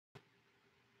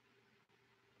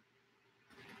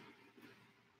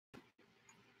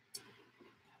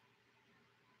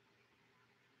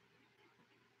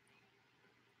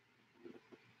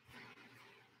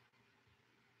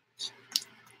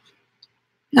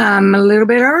I'm a little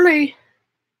bit early.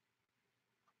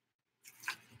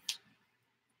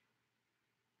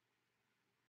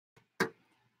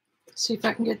 See if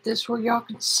I can get this where y'all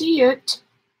can see it.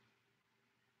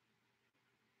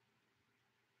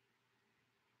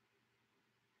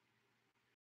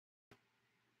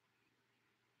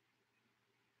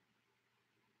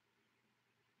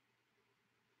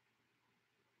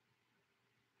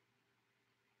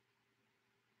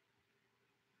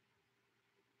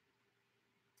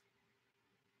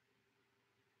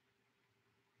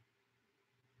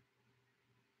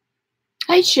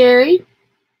 Hey, Sherry.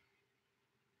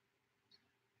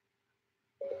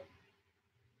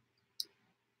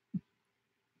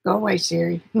 Go away,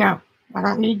 Siri. No, I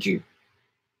don't need you.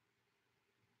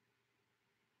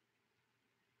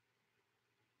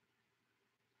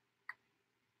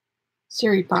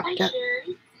 Siri popped up.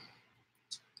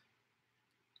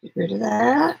 Get rid of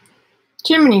that.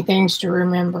 Too many things to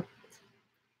remember.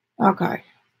 Okay.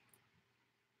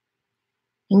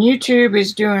 And YouTube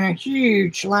is doing a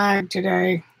huge lag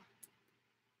today.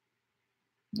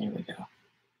 There we go.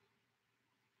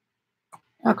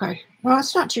 Okay. Well,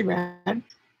 it's not too bad.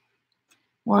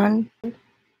 1, 2,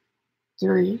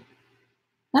 3.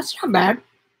 That's not bad.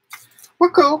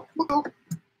 We're cool. We're cool.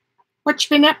 What you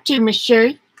been up to, Miss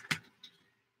Sherry?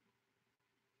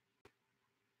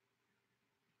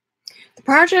 The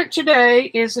project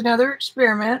today is another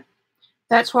experiment.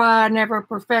 That's why I never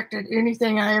perfected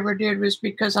anything I ever did, was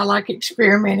because I like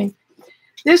experimenting.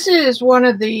 This is one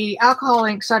of the alcohol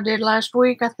inks I did last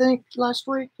week, I think. Last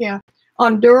week, yeah,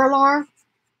 on Duralar.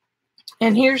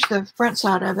 And here's the front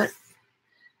side of it.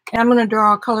 And I'm going to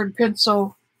draw a colored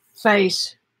pencil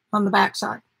face on the back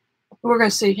side. We're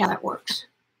going to see how that works.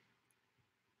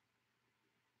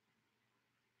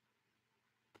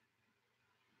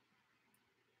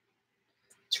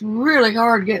 It's really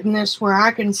hard getting this where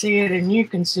I can see it and you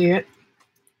can see it.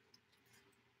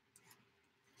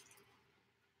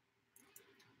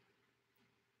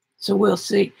 So we'll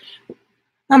see.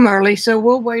 I'm early, so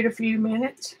we'll wait a few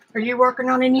minutes. Are you working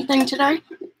on anything today?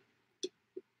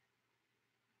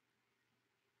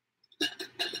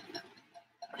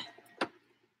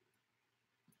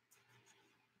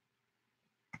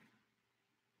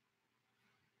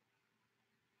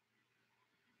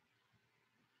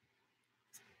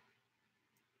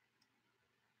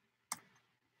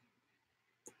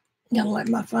 Gonna let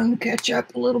my phone catch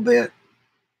up a little bit.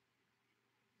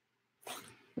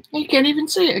 You can't even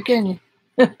see it, can you?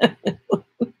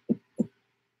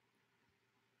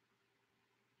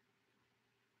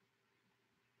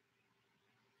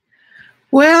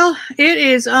 Well, it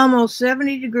is almost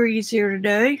 70 degrees here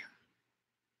today.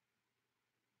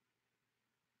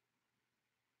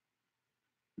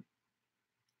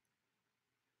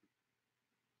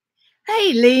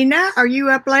 Hey, Lena, are you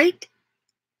up late?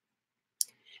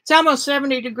 It's almost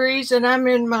 70 degrees, and I'm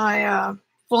in my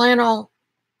flannel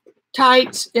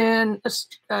tights and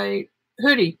a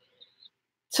hoodie.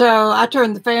 So I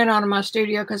turned the fan on in my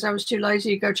studio because I was too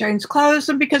lazy to go change clothes,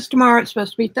 and because tomorrow it's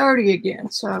supposed to be 30 again.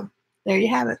 So there you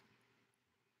have it.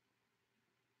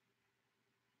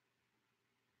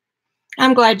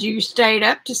 I'm glad you stayed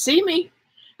up to see me.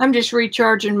 I'm just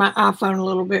recharging my iPhone a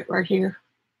little bit right here.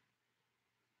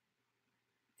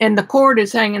 And the cord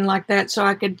is hanging like that so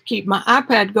I could keep my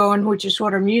iPad going, which is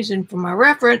what I'm using for my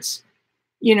reference.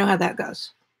 You know how that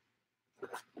goes.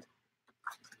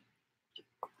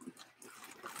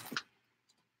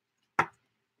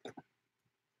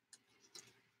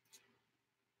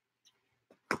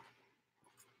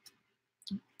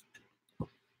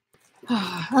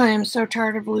 I am so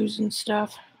tired of losing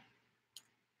stuff.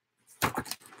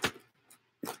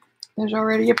 There's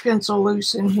already a pencil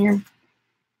loose in here.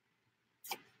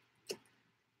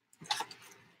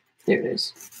 There it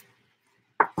is.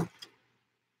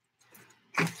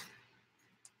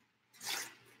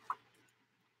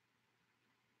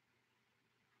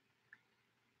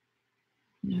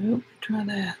 Nope, try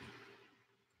that.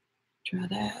 Try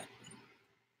that.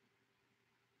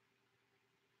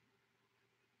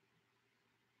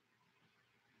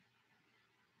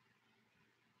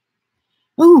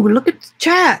 Oh, look at the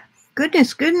chat.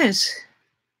 Goodness, goodness.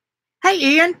 Hey,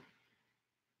 Ian.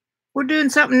 We're doing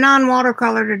something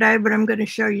non-watercolor today, but I'm going to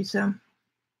show you some.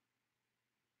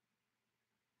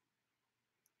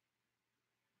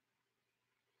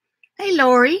 Hey,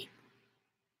 Lori.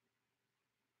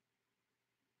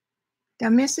 Did I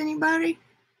miss anybody?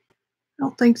 I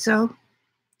don't think so.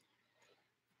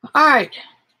 All right.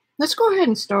 Let's go ahead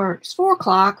and start. It's 4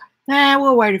 o'clock. Nah,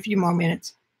 we'll wait a few more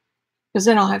minutes because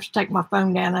then I'll have to take my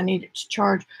phone down. I need it to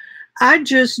charge. I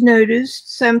just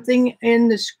noticed something in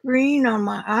the screen on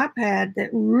my iPad that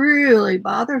really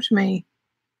bothers me.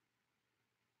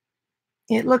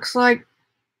 It looks like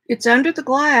it's under the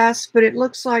glass, but it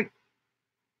looks like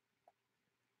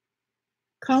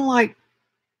kind of like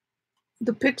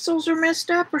the pixels are messed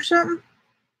up or something.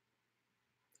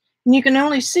 And you can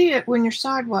only see it when you're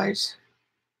sideways.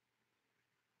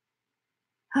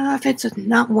 If it's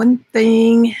not one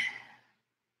thing.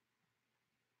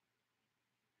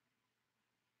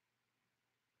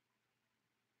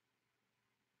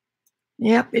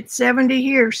 Yep, it's 70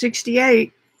 here,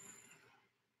 68.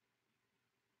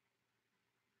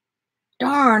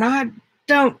 Darn, I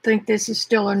don't think this is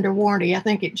still under warranty. I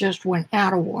think it just went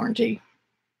out of warranty.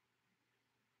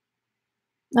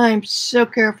 I'm so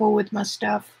careful with my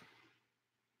stuff.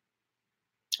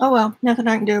 Oh well, nothing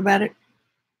I can do about it.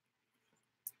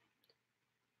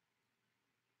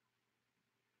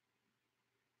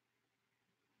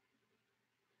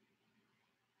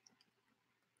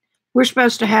 We're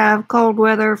supposed to have cold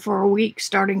weather for a week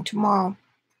starting tomorrow.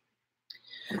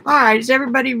 All right, is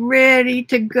everybody ready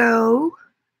to go?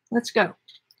 Let's go.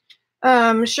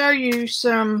 Show you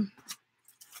some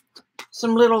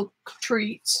little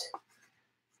treats.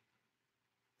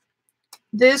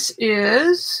 This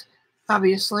is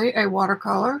obviously a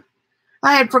watercolor.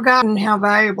 I had forgotten how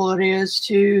valuable it is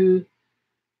to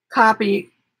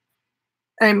copy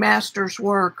a master's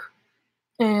work.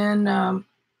 And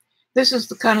this is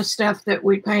the kind of stuff that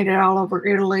we painted all over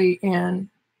Italy and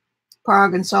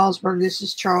Prague and Salzburg. This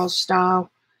is Charles'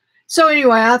 style. So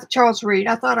anyway, Charles Reed,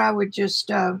 I thought I would just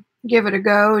give it a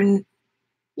go. And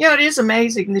yeah, it is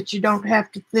amazing that you don't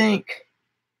have to think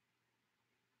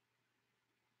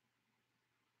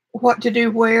what to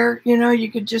do where. You know, you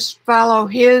could just follow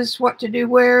his what to do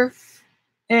where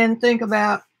and think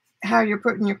about how you're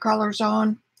putting your colors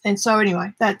on. And so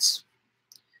anyway, that's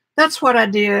what I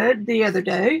did the other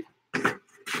day. Put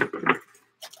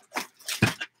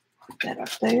that up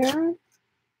there.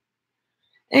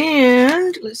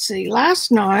 And let's see,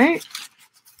 last night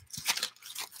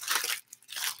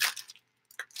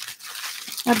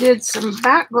I did some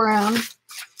background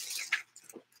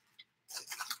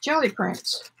jelly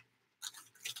prints.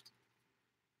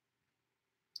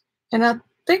 And I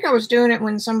think I was doing it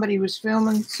when somebody was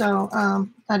filming, so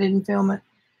I didn't film it.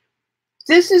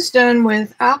 This is done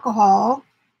with alcohol.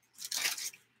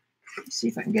 Let's see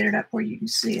if I can get it up where you can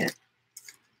see it.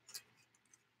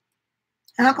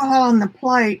 Alcohol on the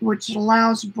plate, which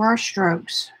allows brush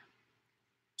strokes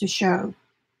to show.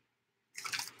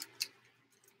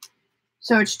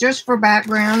 So it's just for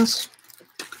backgrounds.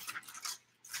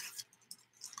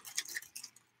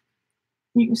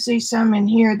 You can see some in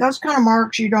here. Those kind of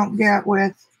marks you don't get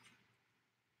with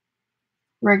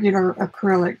regular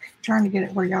acrylic. I'm trying to get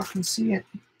it where y'all can see it.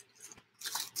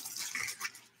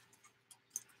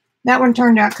 That one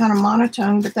turned out kind of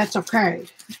monotone, but that's okay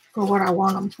for what I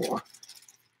want them for.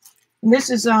 And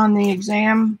this is on the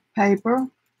exam paper.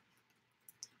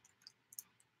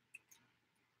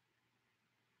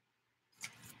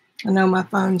 I know my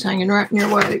phone's hanging right in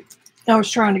your way. I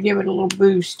was trying to give it a little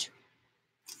boost.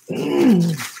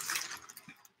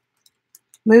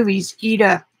 Movies eat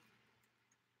up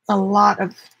a lot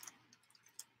of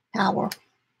power.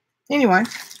 Anyway,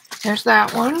 there's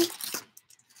that one.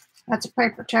 That's a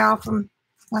paper towel from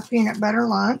my peanut butter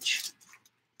lunch.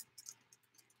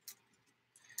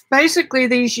 Basically,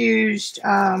 these used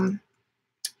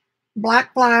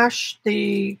Black Flash,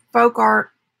 the folk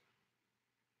art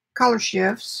color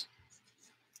shifts,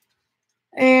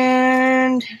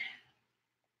 and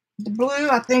the blue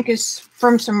I think is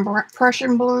from some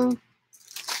Prussian blue.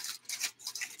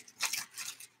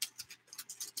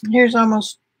 Here's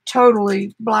almost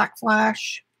totally Black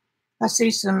Flash. I see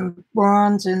some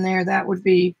bronze in there. That would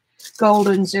be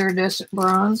Golden's iridescent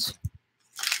bronze.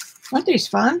 Aren't these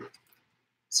fun?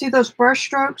 See those brush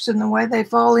strokes and the way they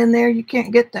fall in there? You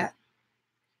can't get that.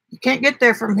 You can't get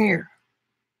there from here.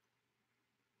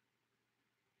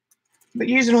 But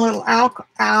using a little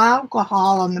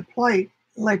alcohol on the plate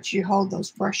lets you hold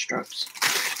those brush strokes.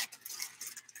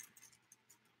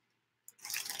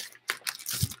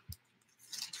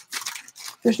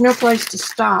 There's no place to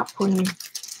stop when you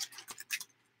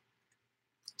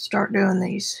start doing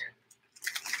these.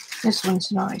 This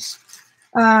one's nice.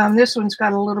 This one's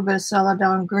got a little bit of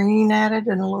celadon green added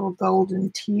and a little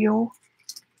golden teal.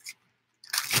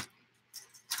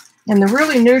 And the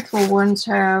really neutral ones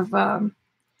have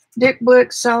Dick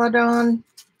Blick celadon,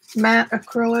 matte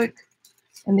acrylic,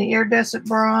 and the iridescent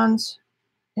bronze,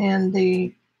 and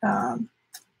the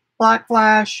Black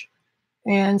Flash,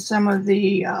 and some of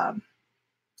the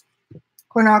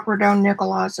quinacridone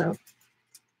nickel also.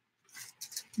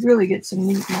 really get some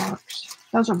neat marks.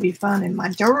 Those will be fun in my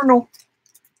journal,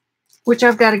 which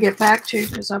I've got to get back to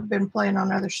because I've been playing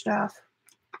on other stuff.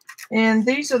 And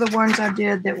these are the ones I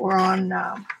did that were on,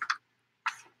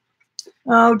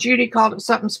 oh, Judy called it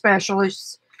something special.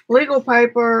 It's legal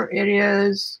paper. It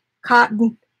is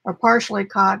cotton or partially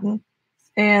cotton.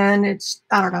 And it's,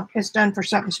 I don't know, it's done for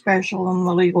something special in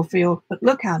the legal field. But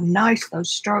look how nice those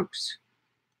strokes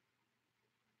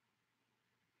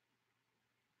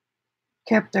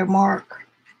kept their mark.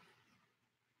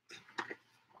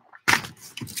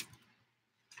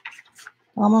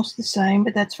 Almost the same,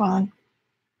 but that's fine.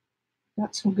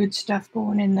 Got some good stuff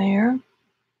going in there.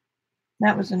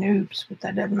 That was an oops, but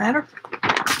that doesn't matter.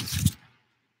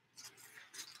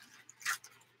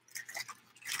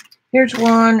 Here's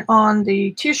one on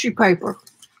the tissue paper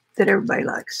that everybody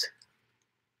likes.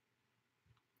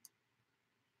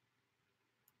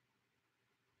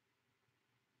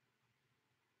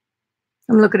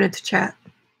 I'm looking at the chat.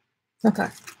 Okay.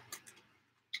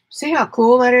 See how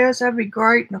cool that is? That'd be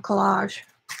great in a collage.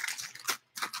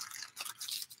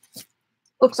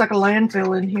 Looks like a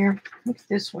landfill in here. Look at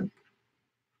this one.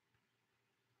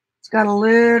 It's got a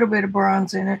little bit of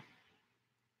bronze in it.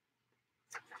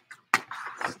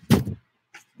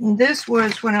 And this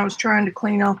was when I was trying to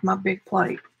clean off my big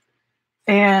plate.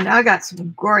 And I got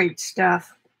some great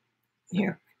stuff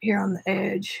here on the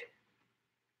edge.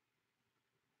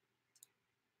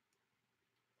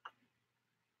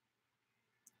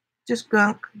 Just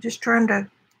gunk, just trying to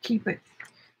keep it.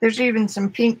 There's even some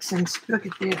pinks and look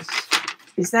at this.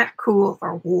 Is that cool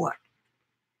or what?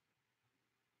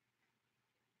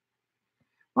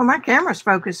 Well, my camera's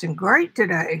focusing great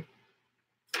today.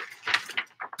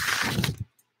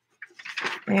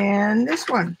 And this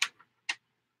one.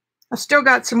 I still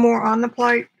got some more on the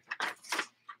plate.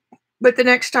 But the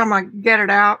next time I get it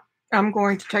out, I'm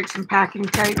going to take some packing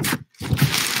tape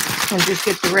and just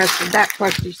get the rest of that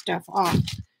crusty stuff off.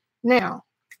 Now,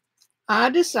 I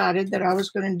decided that I was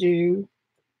going to do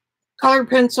colored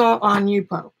pencil on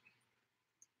Yupo.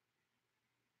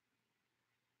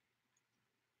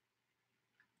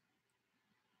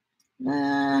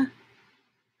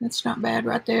 That's not bad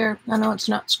right there. I know it's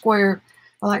not square.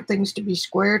 I like things to be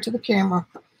square to the camera.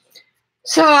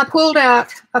 So I pulled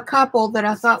out a couple that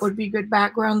I thought would be good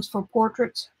backgrounds for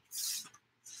portraits.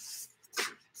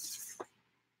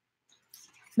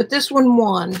 But this one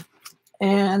won.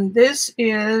 And this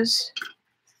is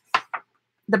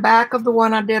the back of the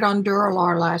one I did on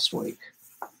Duralar last week.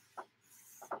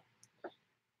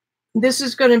 This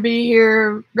is going to be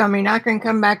here. I mean, I can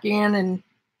come back in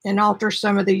and alter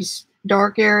some of these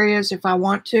dark areas if I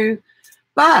want to.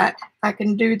 But I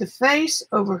can do the face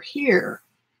over here.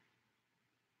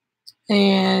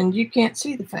 And you can't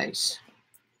see the face.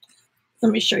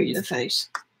 Let me show you the face.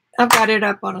 I've got it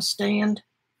up on a stand.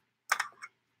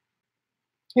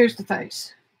 Here's the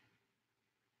face.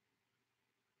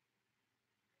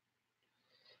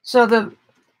 So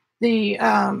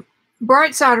the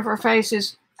bright side of her face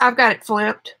is, I've got it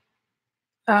flipped.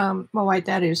 Well, wait,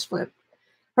 that is flipped.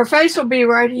 Her face will be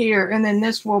right here, and then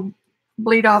this will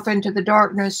bleed off into the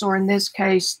darkness, or in this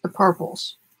case, the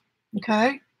purples.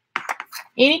 Okay?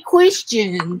 Any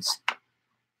questions?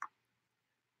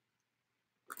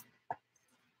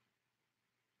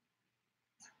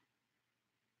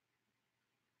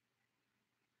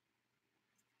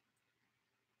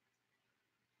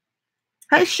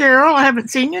 Hey, Cheryl, I haven't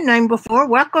seen your name before.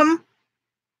 Welcome.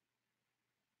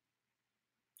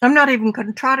 I'm not even going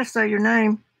to try to say your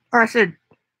name. Or I said,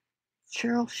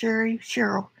 Cheryl, Sherry,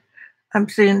 Cheryl. I'm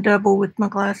seeing double with my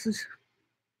glasses.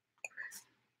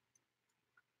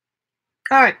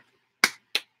 All right.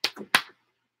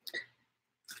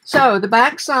 So the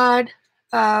back side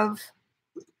of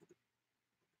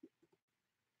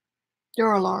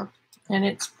Duralar, and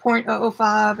it's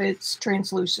 0.005. It's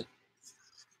translucent.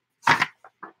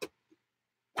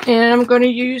 And I'm going to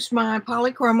use my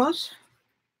polychromos.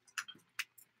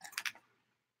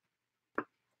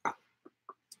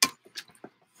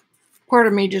 Part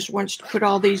of me just wants to put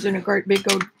all these in a great big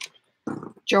old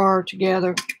jar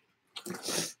together.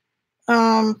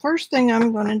 First thing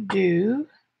I'm going to do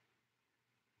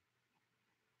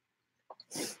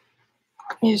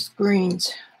is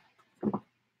greens.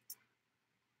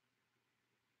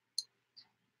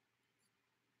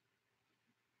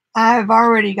 I've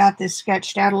already got this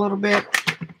sketched out a little bit.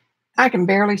 I can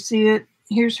barely see it.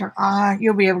 Here's her eye.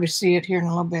 You'll be able to see it here in a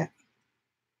little bit.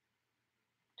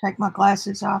 Take my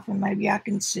glasses off and maybe I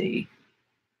can see.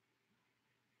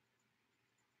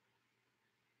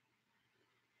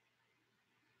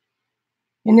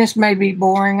 And this may be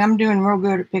boring. I'm doing real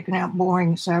good at picking out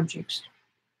boring subjects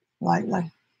lately.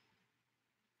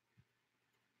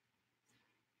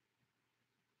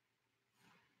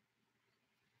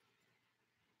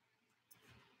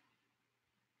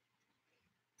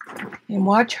 and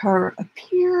watch her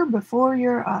appear before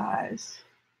your eyes.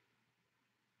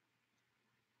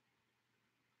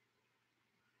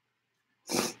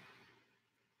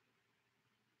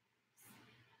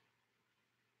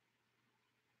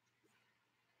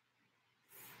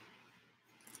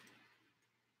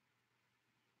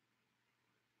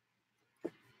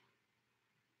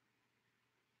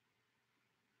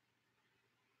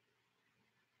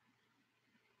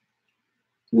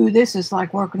 Ooh, this is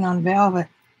like working on velvet.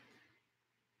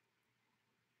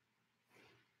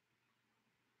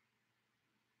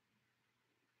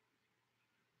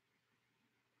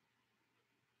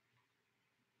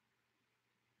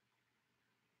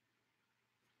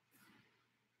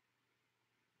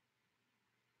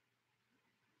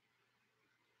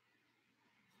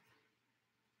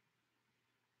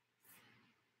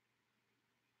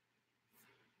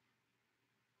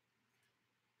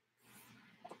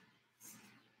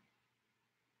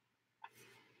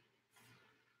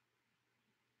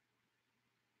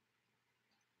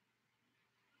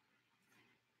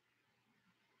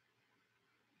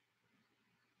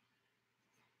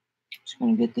 Just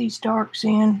going to get these darks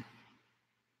in.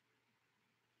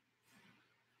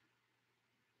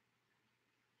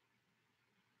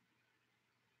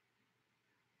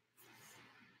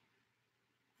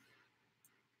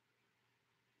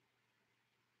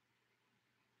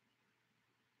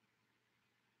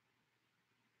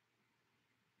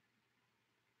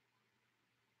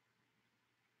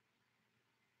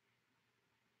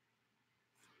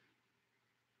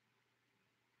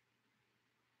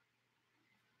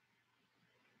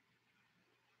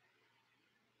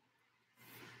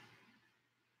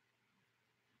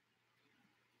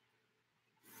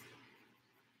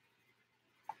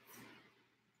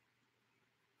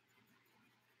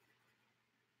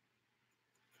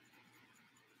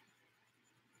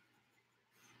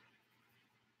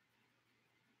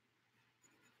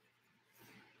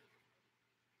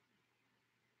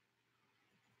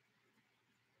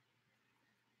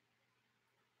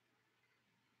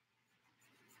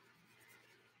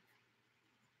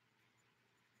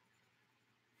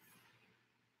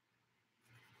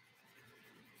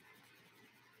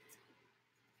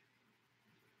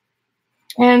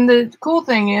 And the cool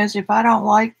thing is, if I don't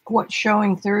like what's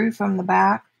showing through from the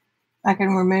back, I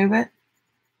can remove it.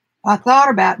 I thought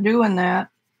about doing that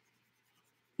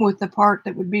with the part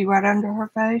that would be right under her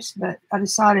face, but I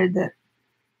decided that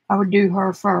I would do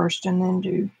her first and then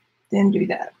do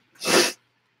that.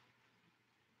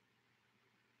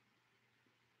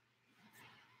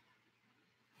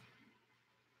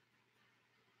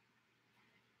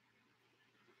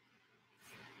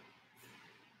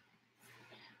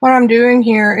 What I'm doing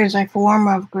here is a form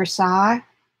of grisaille.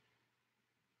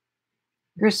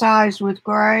 Grisaille with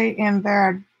gray, and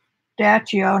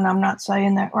Veradaccio, and I'm not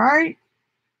saying that right,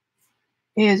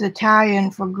 is Italian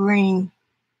for green.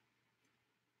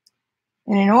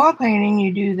 And in oil painting,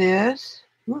 you do this.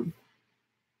 Ooh.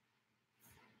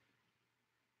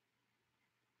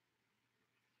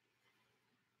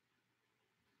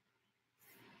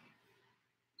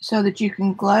 So that you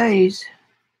can glaze.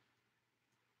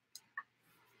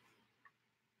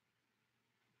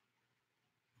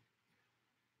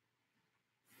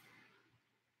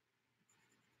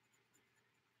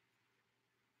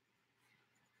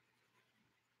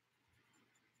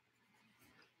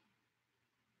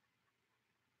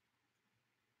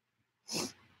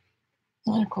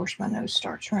 And of course, my nose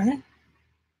starts running.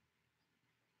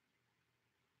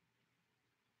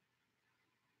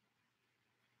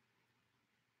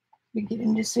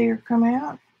 Beginning to see her come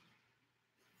out.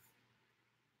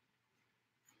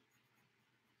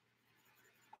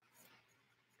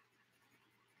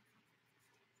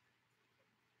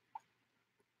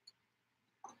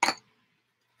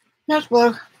 Nose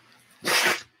blow.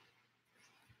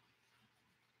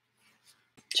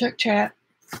 Check chat.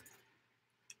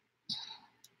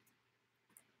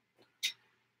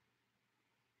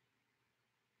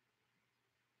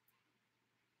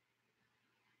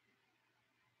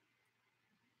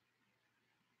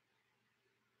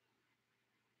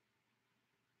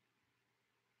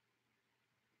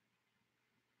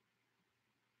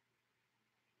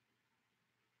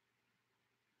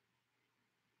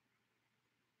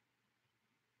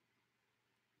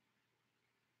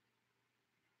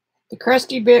 The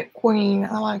Crusty Bit Queen.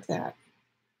 I like that.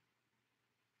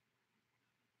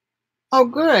 Oh,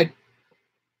 good.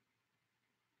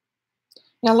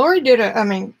 Now, Lori did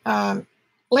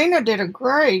Lena did a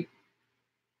great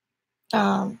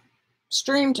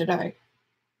stream today.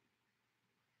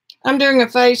 I'm doing a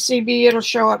face CB. It'll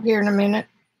show up here in a minute.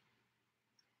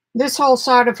 This whole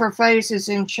side of her face is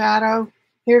in shadow.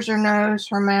 Here's her nose,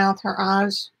 her mouth, her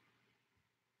eyes.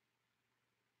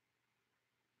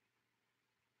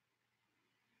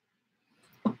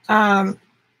 And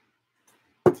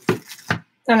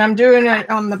I'm doing it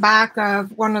on the back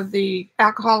of one of the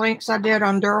alcohol inks I did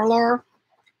on Duralar.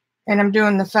 And I'm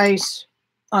doing the face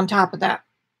on top of that.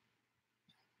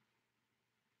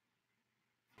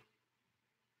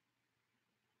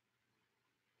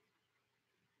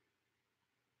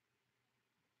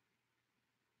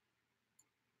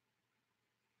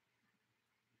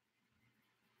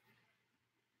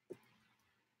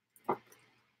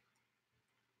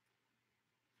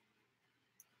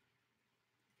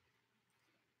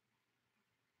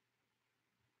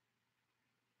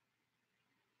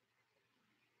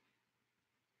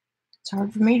 It's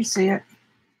hard for me to see it.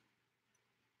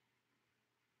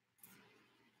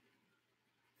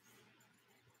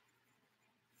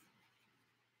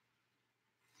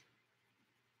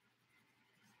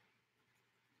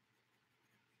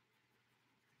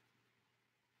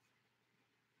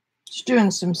 Just doing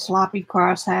some sloppy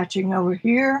cross hatching over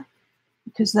here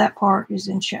because that part is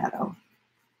in shadow.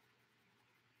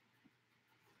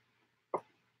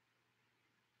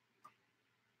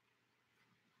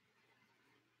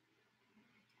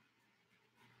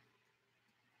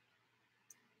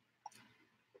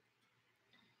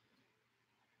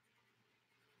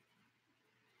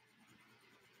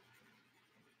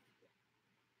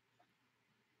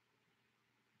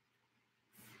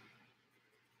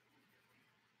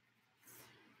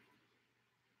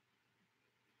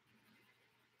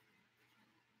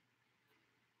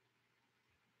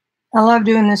 I love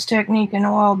doing this technique in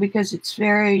oil because it's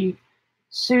very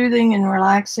soothing and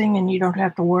relaxing, and you don't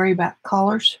have to worry about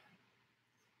colors.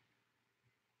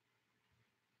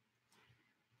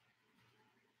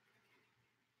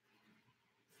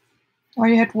 All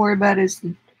you have to worry about is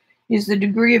the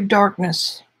degree of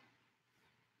darkness.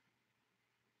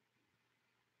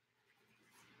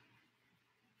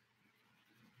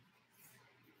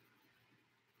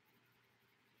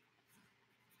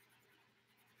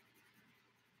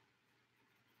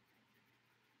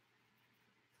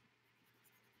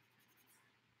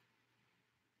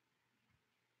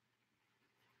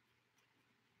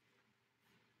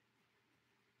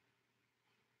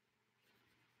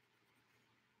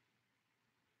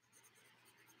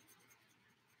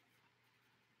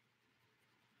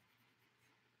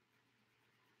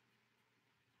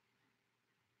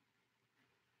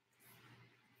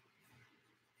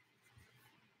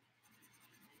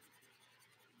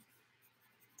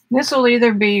 This will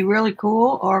either be really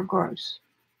cool or gross.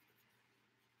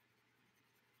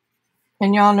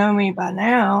 And y'all know me by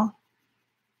now.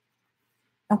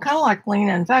 I'm kind of like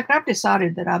Lena. In fact, I've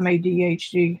decided that I may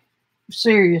DHD.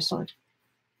 Seriously.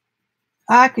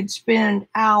 I could spend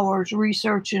hours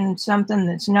researching something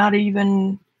that's not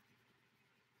even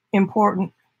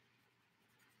important,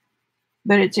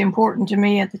 but it's important to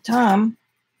me at the time.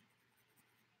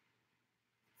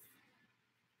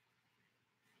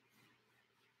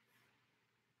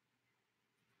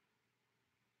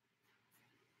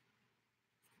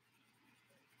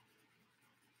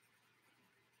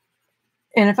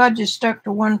 And if I just stuck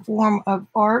to one form of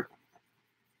art,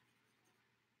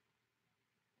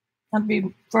 I'd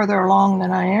be further along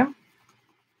than I am.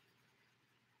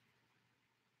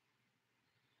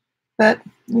 But,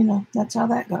 you know, that's how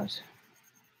that goes.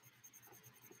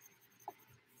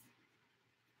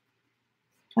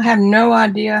 I have no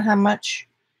idea how much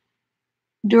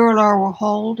Duralar will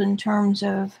hold in terms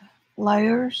of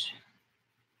layers.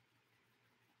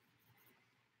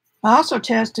 I also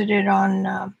tested it on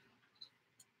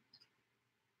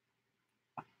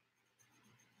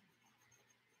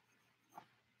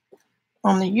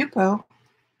the Yupo.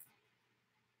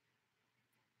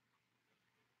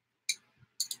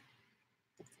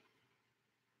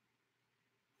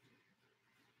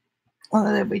 Well,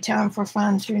 there'll be time for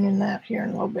fine-tuning that here in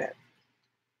a little bit.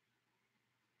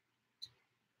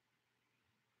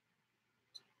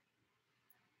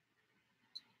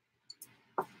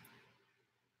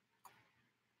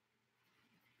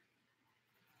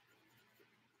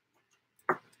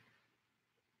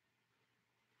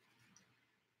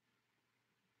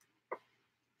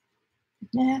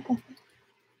 Yeah.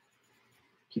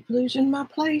 Keep losing my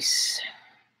place.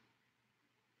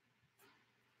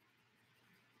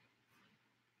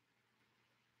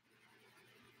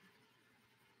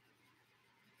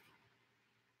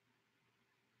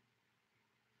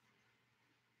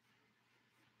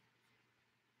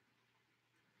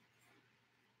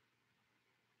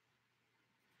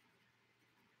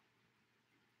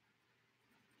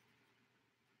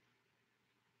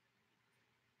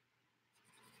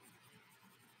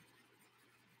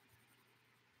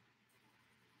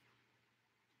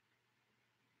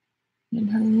 And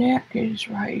her neck is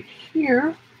right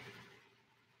here.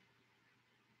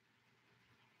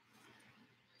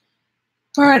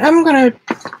 All right, I'm going to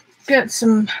get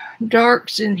some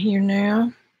darks in here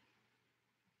now.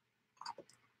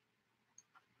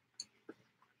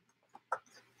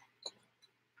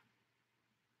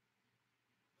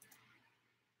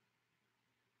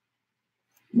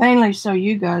 Mainly so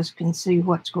you guys can see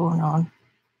what's going on.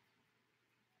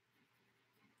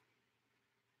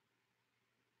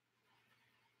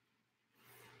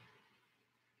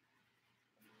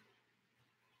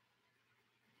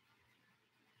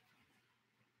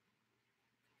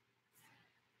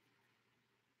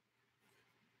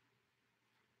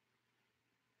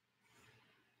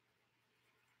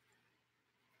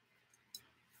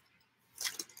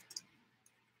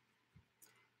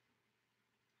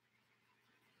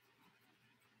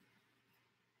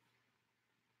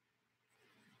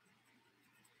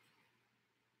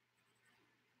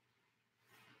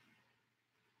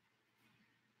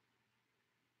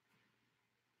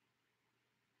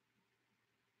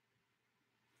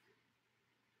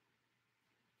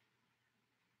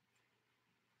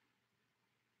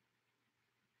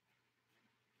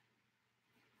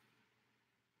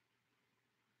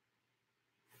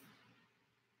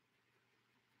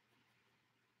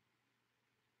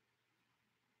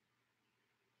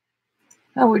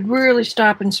 I would really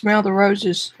stop and smell the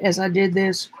roses as I did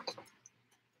this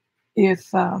if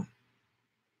y'all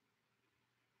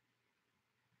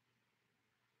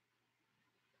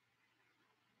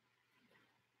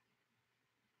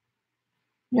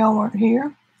weren't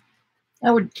here.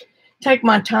 I would take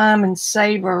my time and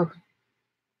savor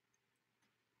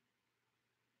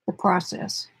the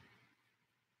process.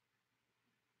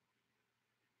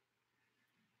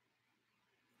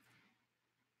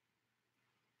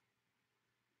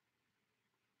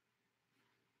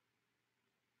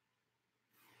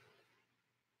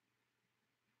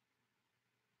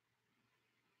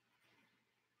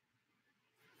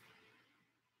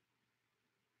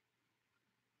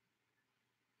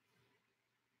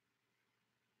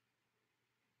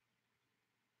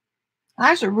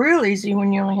 Eyes are real easy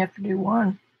when you only have to do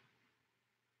one.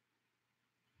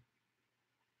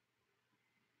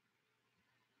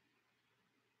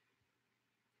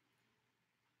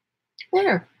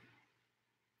 There.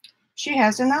 She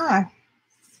has an eye.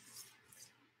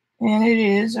 And it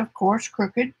is, of course,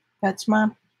 crooked. That's my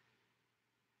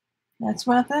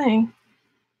thing.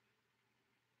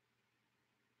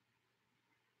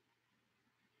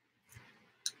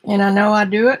 And I know I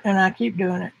do it and I keep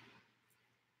doing it.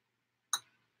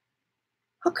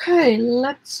 Okay,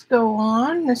 let's go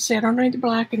on. Let's see, I don't need the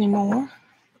black anymore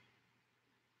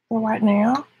for right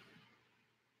now.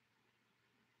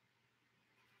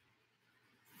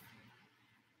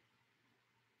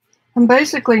 I'm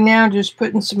basically now just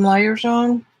putting some layers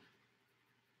on.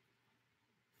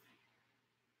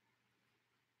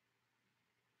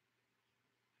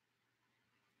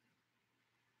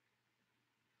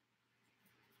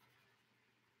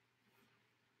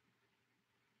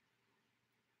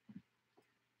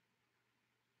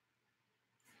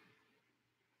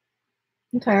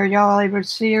 Okay, are y'all able to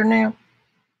see her now?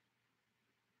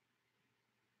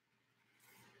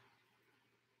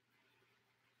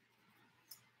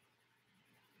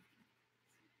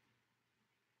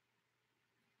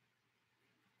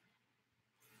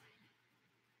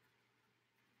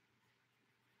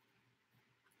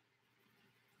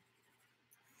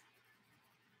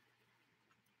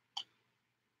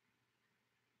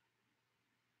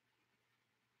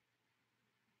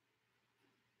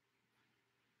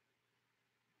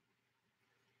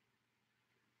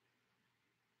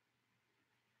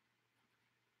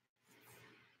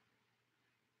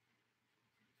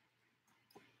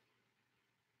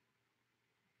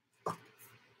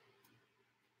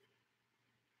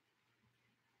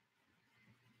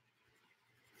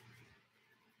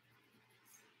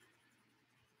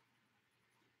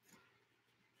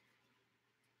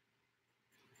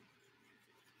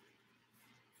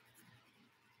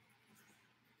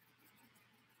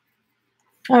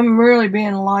 I'm really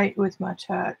being light with my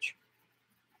touch.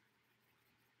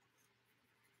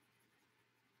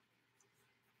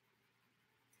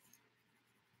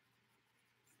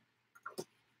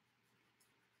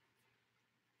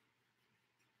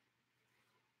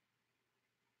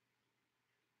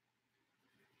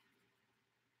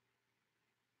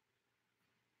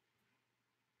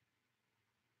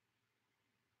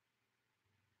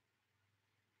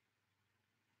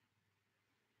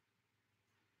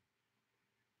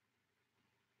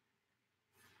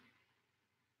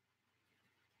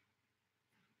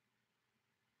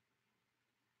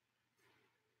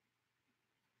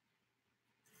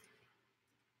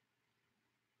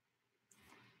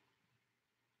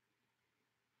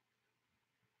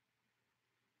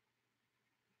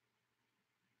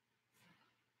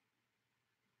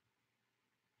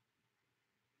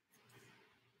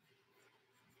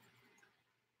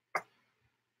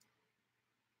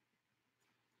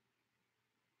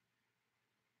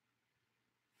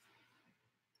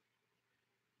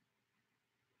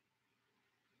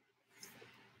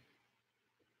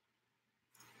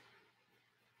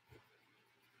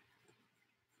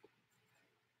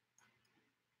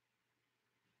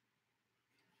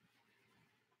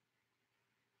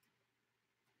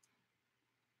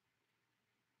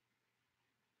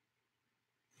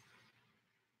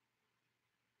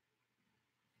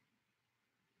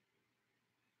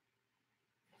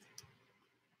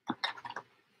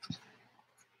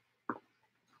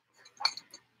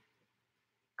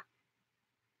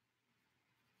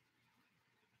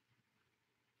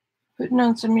 Putting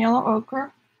on some yellow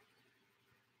ochre.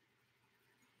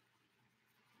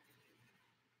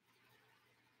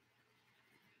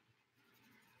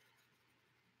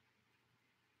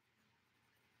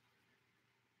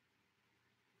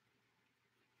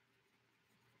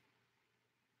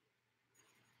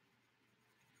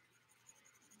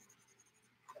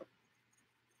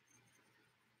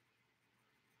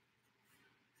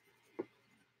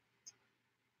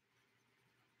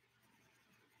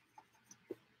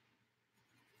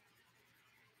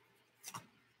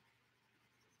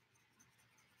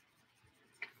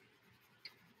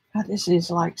 God, this is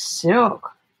like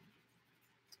silk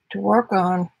to work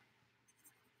on.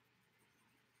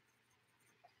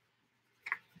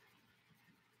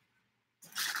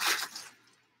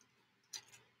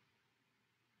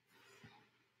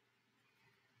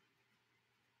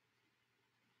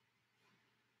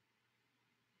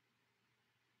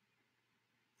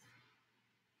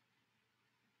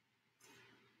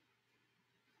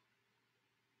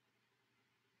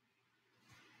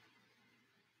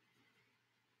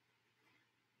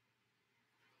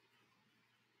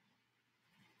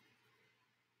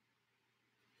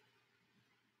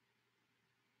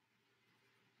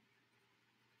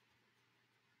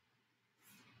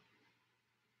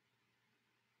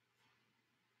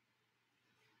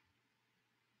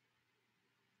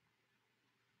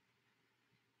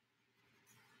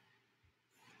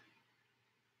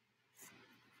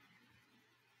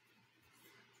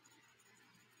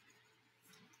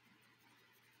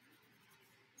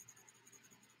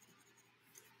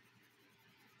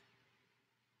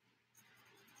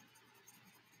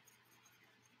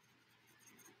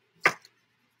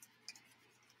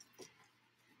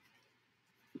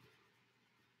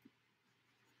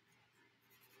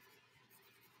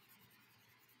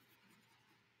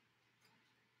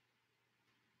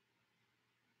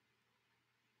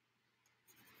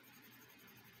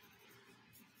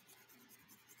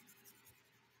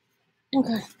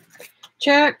 Okay.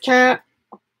 Chat. Let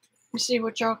me see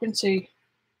what y'all can see.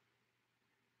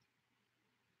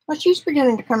 Well, she's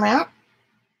beginning to come out.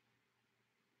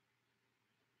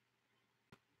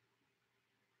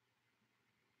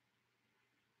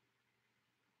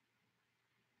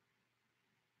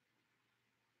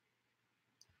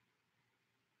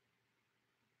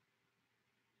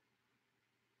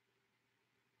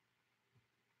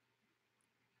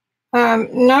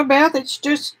 No, Beth, it's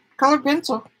just colored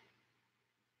pencil.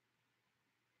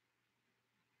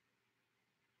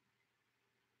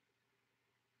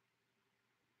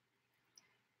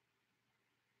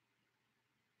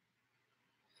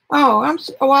 Oh,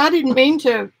 I didn't mean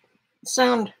to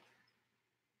sound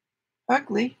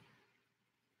ugly.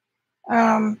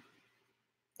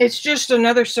 It's just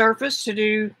another surface to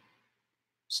do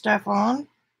stuff on.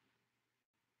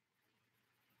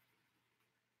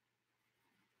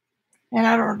 And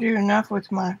I don't do enough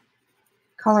with my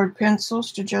colored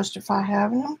pencils to justify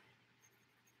having them.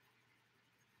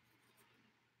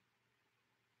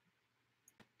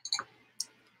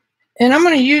 And I'm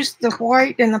going to use the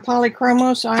white and the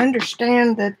polychromos. I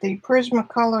understand that the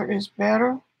Prismacolor is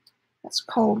better. That's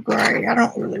cold gray. I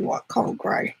don't really want cold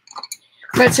gray.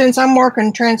 But since I'm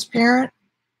working transparent,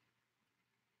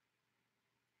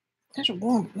 that's a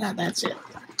warm, no, that's it.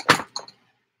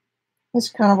 It's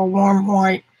kind of a warm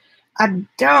white. I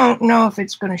don't know if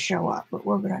it's going to show up, but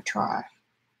we're going to try.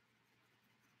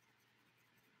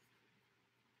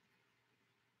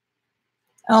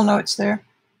 I'll know it's there.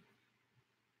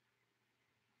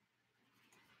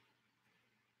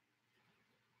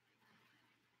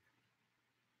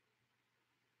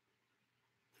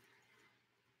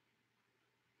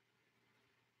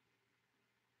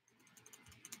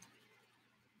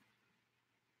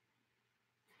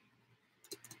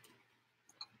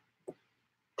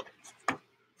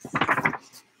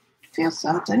 Feel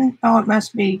something. Oh, it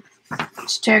must be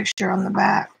its texture on the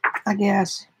back, I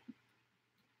guess.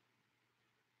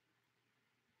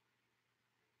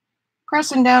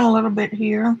 Pressing down a little bit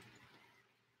here.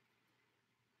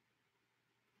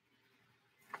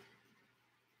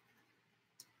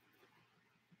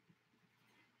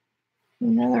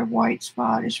 Another white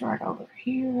spot is right over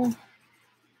here.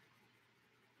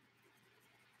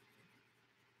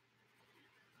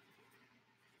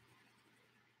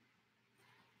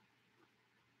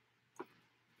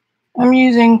 I'm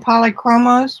using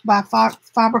Polychromos by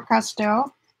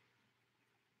Faber-Castell.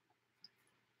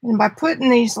 And by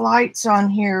putting these lights on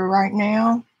here right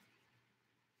now,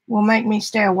 will make me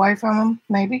stay away from them,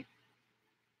 maybe.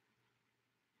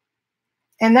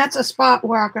 And that's a spot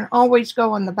where I can always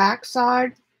go on the back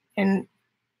side and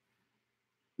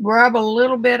rub a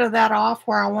little bit of that off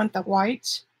where I want the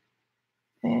whites.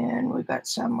 And we'll we got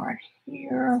some right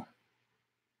here.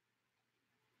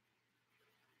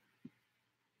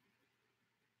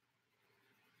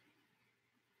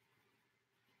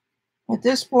 At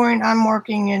this point, I'm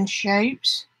working in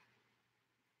shapes,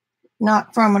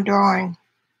 not from a drawing.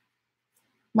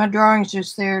 My drawing's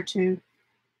just there to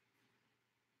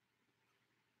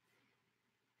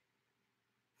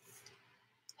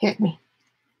hit me.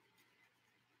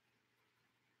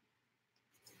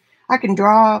 I can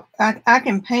draw, I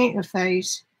can paint a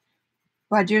face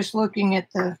by just looking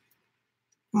at the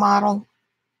model.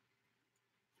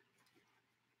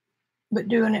 But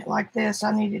doing it like this,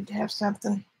 I needed to have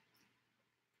something.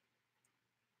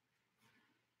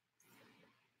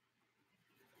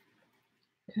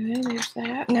 Okay, there's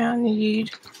that. Now I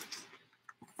need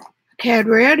CAD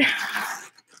red.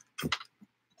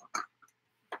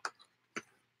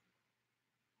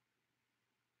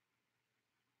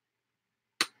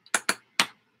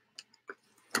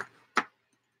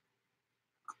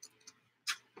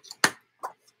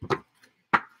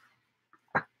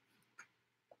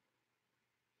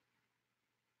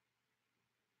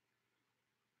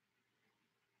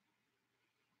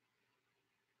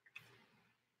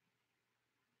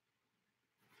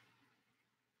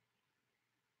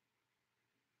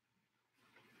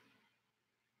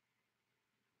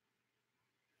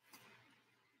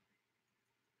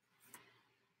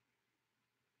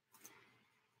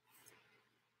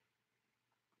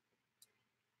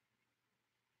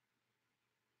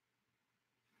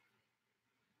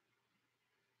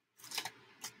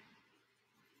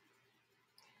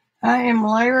 I am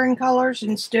layering colors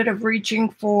instead of reaching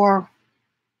for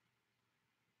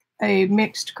a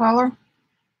mixed color.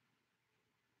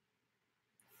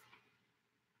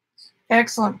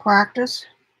 Excellent practice.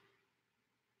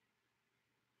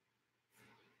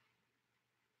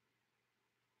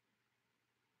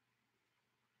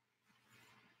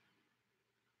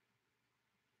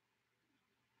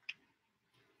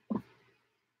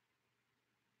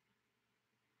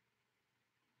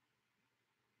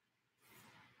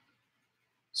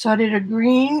 So I did a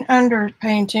green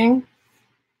underpainting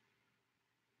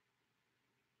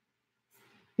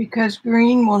because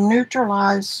green will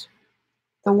neutralize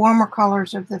the warmer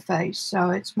colors of the face.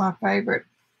 So it's my favorite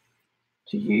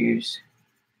to use.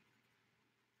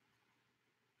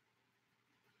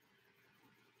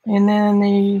 And then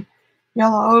the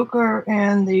yellow ochre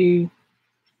and the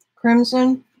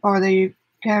crimson, or the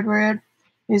CAD red,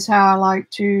 is how I like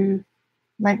to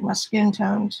make my skin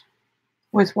tones,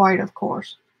 with white, of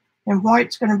course. And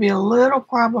white's going to be a little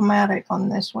problematic on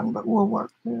this one, but we'll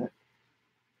work through it.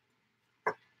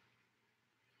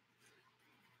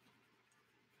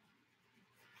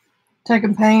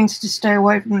 Taking pains to stay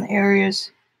away from the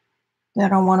areas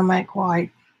that I want to make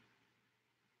white.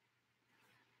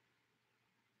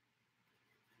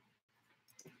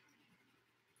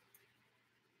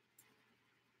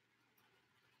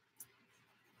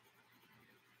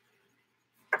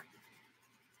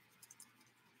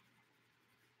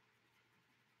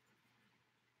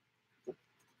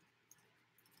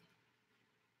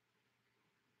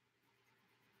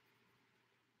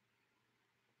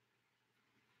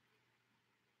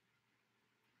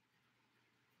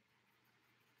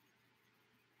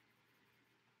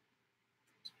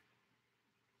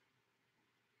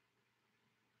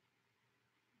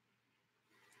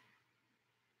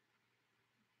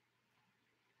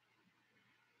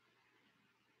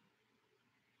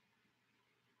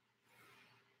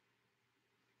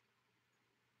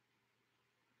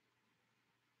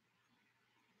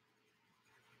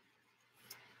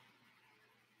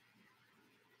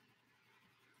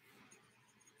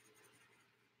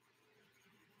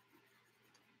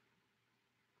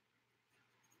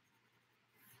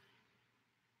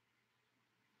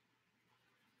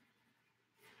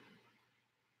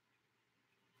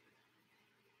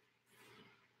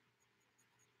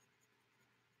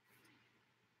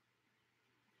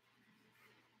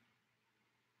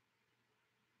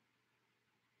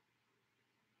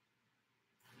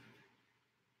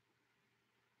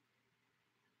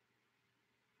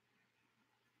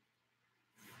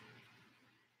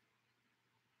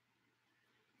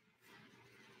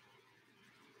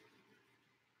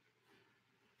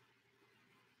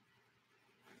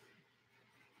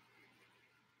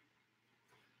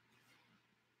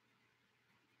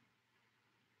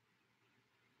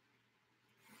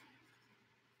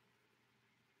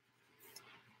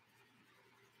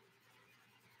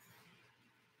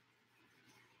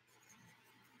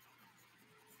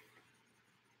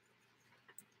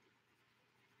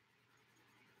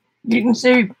 You can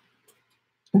see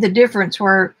the difference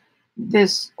where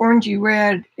this orangey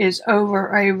red is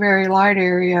over a very light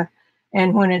area,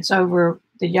 And when it's over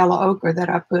the yellow ochre that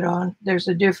I put on, there's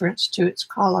a difference to its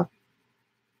color.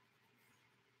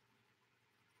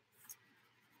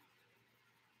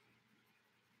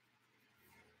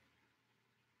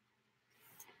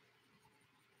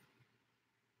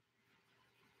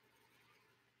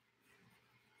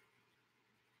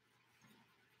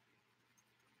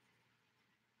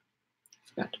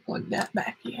 Got to plug that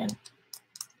back in.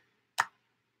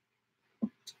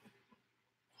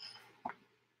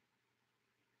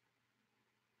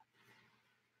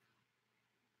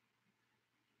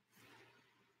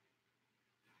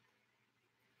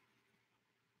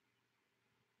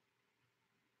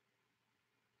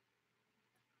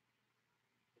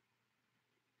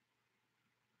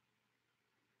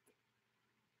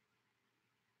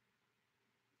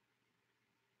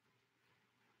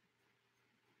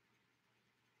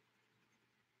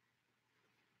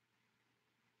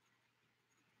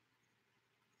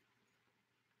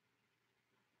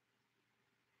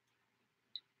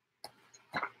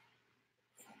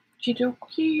 Okie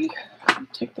dokie.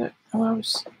 Take that. I'm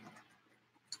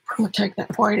gonna take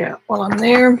that white out while I'm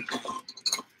there.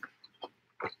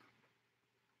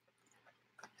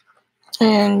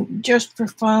 And just for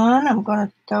fun, I'm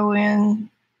gonna throw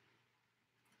in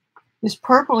this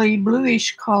purpley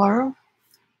bluish color,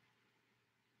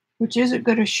 which isn't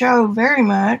going to show very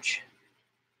much.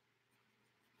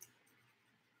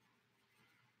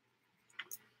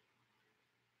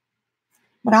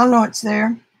 But I'll know it's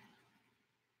there.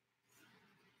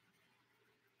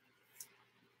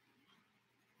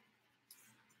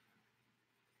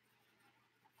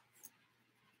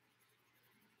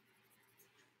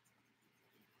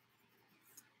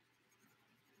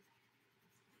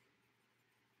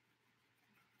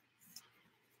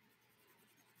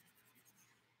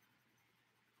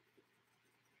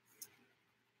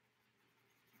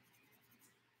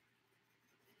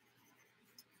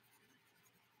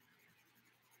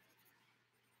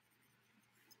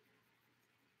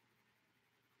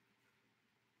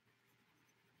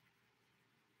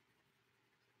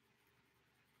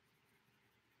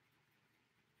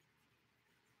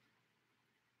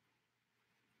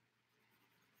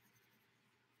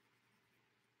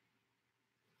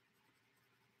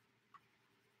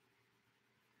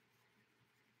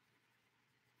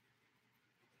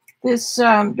 This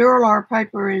Duralar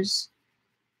paper is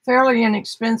fairly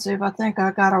inexpensive. I think I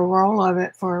got a roll of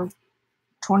it for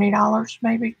 $20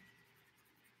 maybe.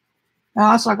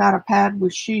 I also got a pad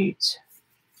with sheets.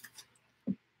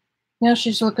 Now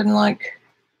she's looking like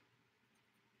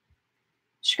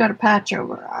she's got a patch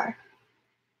over her eye.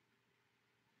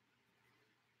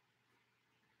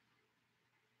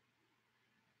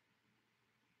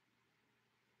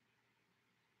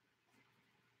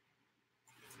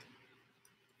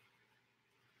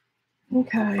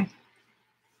 Okay.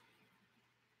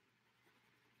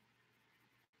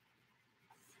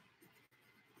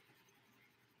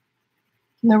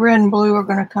 And the red and blue are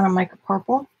going to kind of make a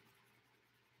purple.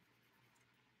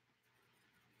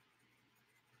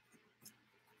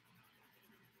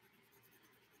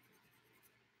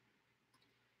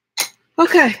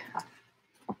 Okay.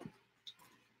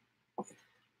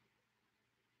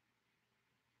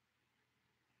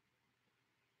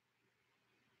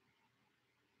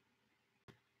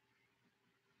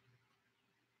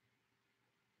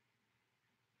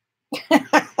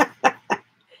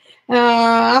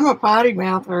 I'm a potty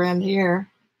mouth around here,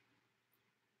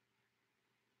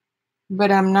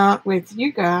 but I'm not with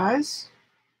you guys.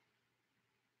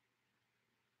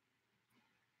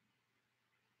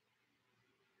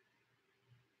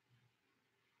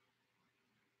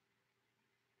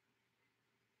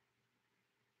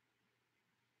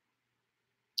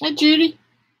 Hey, Judy.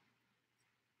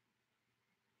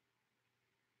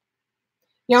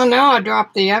 Y'all know I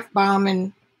dropped the F-bomb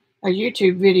in a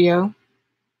YouTube video.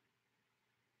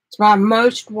 It's my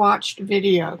most watched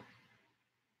video.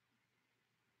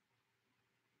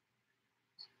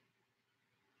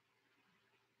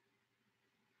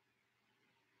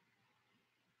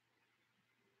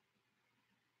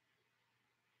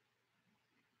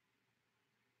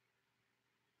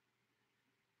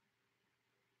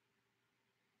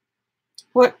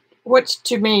 What's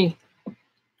to me?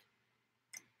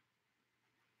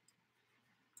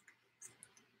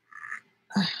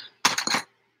 How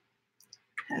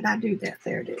did I do that?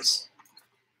 There it is.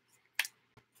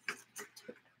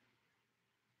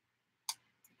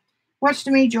 What's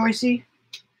to me, Joycey?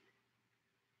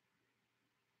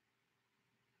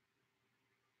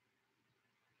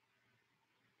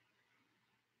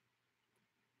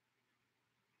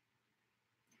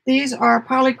 These are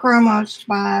Polychromos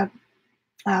by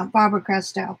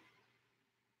Faber-Castell.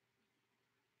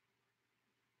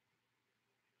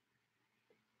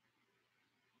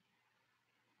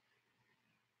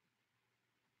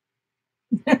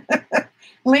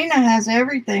 Lena has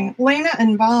everything. Lena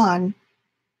and Vaughn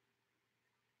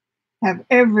have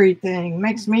everything.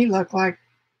 Makes me look like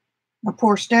a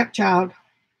poor stepchild.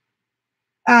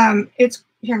 It's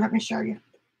here. Let me show you.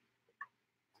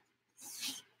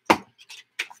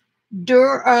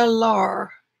 Duralor,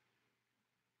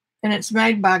 and it's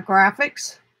made by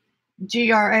Graphics,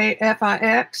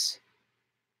 Grafix.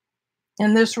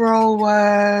 And this roll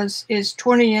is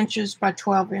 20 inches by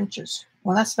 12 inches.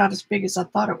 Well, that's not as big as I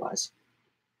thought it was.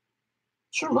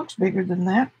 Sure looks bigger than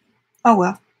that. Oh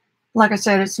well. Like I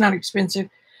said, it's not expensive.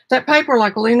 That paper,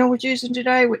 like Lena was using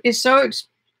today, is so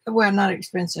well, not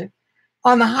expensive,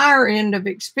 on the higher end of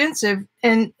expensive.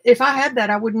 And if I had that,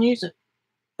 I wouldn't use it.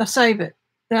 I save it.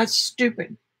 That's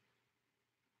stupid.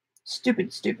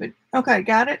 Stupid, stupid. Okay,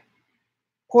 got it.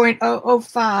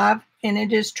 0.005, and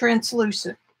it is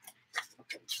translucent.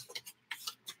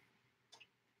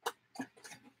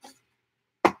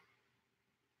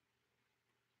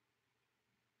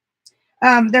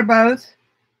 They're both.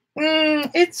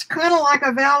 It's kind of like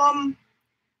a vellum.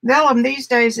 Vellum these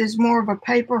days is more of a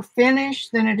paper finish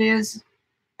than it is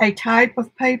a type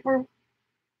of paper.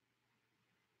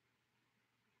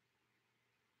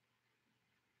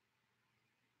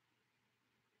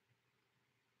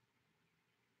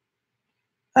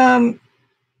 I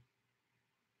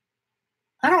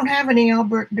don't have any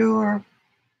Albrecht Dürer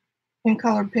in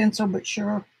colored pencil, but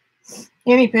sure,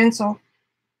 any pencil.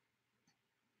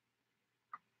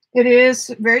 It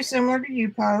is very similar to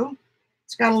Yupo.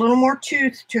 It's got a little more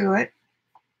tooth to it.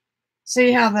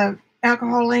 See how the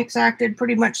alcohol inks acted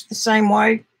pretty much the same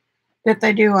way that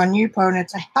they do on Yupo, and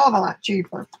it's a hell of a lot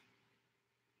cheaper.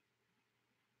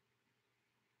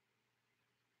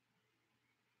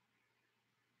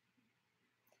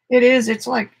 It is. It's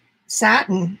like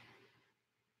satin.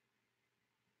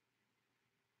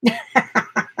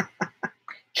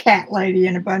 Cat lady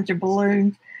and a bunch of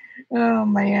balloons. Oh,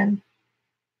 man.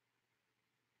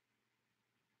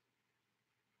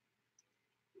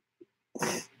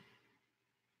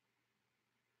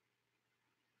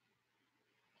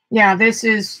 Yeah, this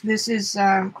is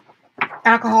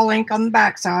alcohol ink on the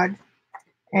backside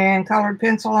and colored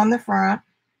pencil on the front.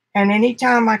 And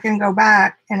anytime I can go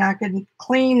back and I can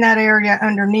clean that area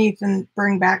underneath and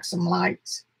bring back some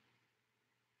lights.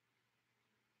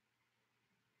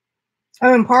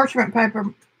 Oh, and parchment paper.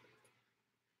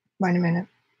 Wait a minute.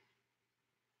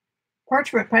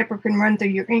 Parchment paper can run through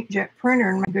your inkjet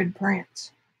printer and make good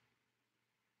prints.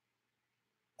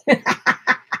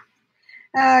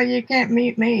 Oh, you can't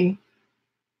meet me.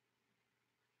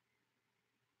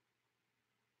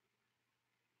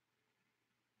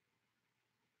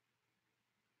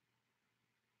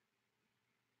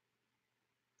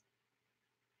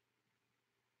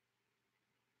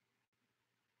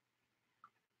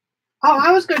 Oh,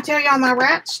 I was going to tell y'all my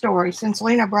rat story since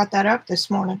Lena brought that up this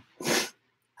morning.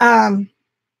 Let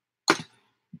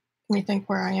me think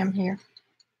where I am here.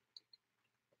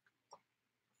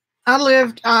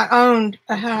 I owned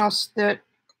a house that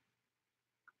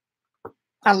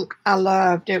I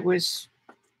loved. It was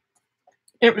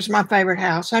my favorite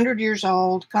house, 100 years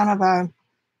old, kind of a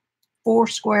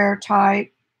 4-square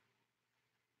type.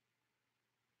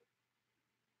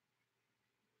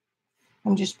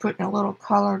 I'm just putting a little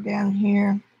color down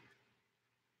here.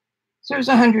 So it was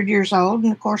 100 years old,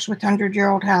 and of course with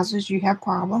 100-year-old houses, you have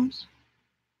problems.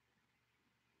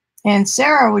 And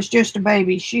Sarah was just a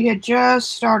baby. She had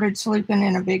just started sleeping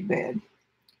in a big bed.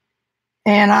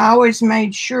 And I always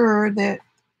made sure that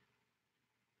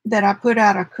I put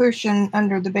out a cushion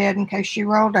under the bed in case she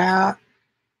rolled out,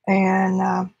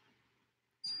 and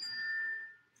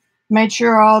made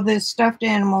sure all the stuffed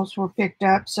animals were picked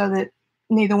up so that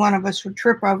neither one of us would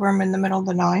trip over them in the middle of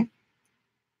the night.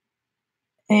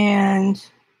 And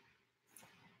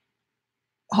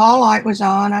hall light was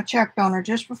on. I checked on her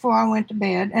just before I went to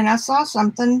bed, and I saw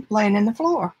something laying in the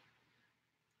floor.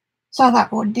 So I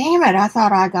thought, well, damn it, I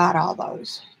thought I got all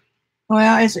those.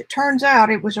 Well, as it turns out,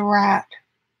 it was a rat.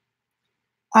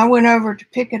 I went over to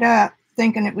pick it up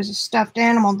thinking it was a stuffed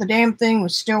animal. The damn thing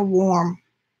was still warm.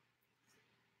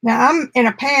 Now, I'm in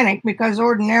a panic because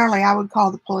ordinarily I would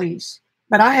call the police,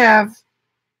 but I have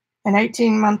an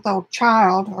 18-month-old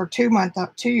child or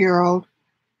 2-year-old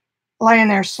laying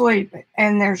there asleep,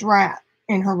 and there's rat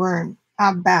in her room.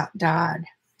 I about died.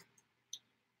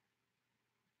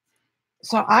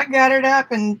 So I got it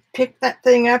up and picked that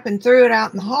thing up and threw it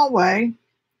out in the hallway,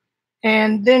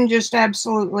 and then just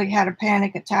absolutely had a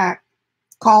panic attack.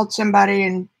 Called somebody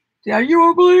and, yeah, you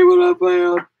won't believe what I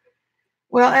found.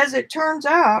 Well, as it turns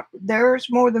out,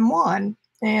 there's more than one.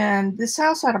 And this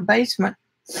house had a basement.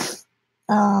 That's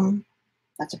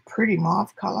a pretty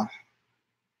mauve color.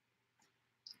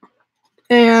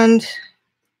 And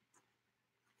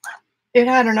it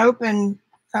had an open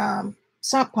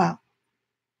sump pump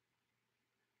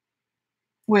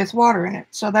with water in it.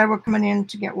 So they were coming in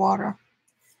to get water.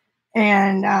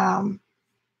 And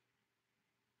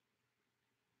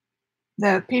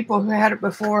the people who had it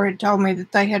before had told me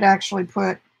that they had actually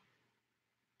put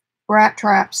rat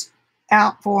traps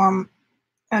out for them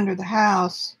under the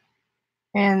house,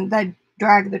 and they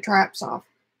dragged the traps off.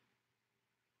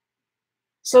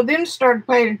 So then started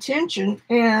paying attention,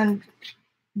 and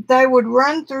they would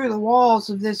run through the walls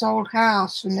of this old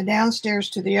house from the downstairs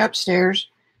to the upstairs.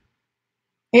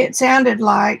 It sounded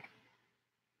like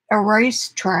a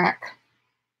racetrack.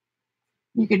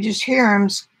 You could just hear them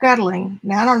scuttling.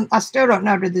 Now, I still don't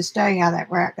know to this day how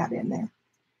that rat got in there.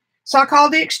 So I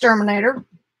called the exterminator,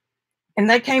 and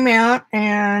they came out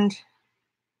and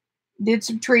did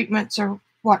some treatments or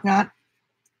whatnot.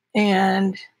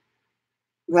 And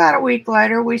about a week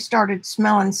later, we started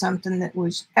smelling something that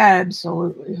was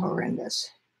absolutely horrendous.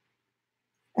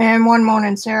 And one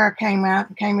morning, Sarah came out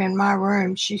and came in my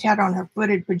room. She had on her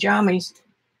footed pajamas,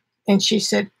 and she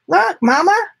said, "Look,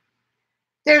 Mama,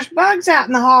 there's bugs out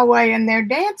in the hallway, and they're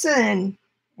dancing."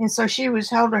 And so she was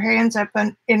holding her hands up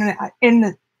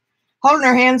holding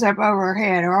her hands up over her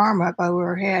head, her arm up over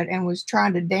her head, and was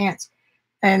trying to dance.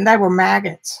 And they were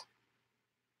maggots.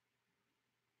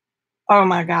 Oh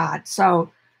my God.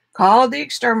 So called the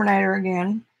exterminator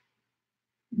again.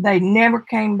 They never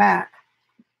came back.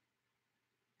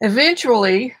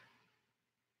 Eventually,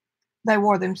 they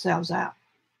wore themselves out.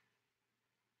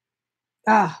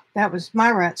 That was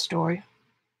my rat story.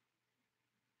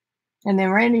 And then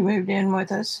Randy moved in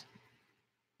with us,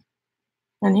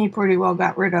 and he pretty well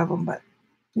got rid of them, but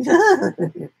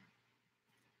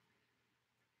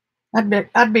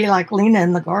I'd be like Lena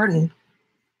in the garden.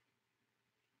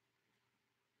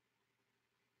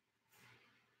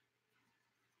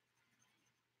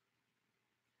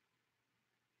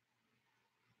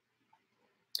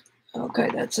 Okay,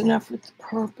 that's enough with the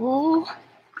purple.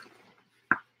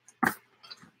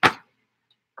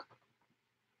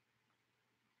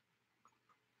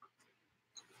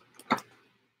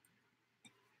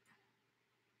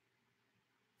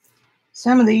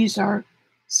 Some of these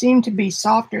seem to be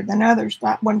softer than others.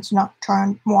 That one's not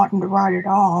wanting to write at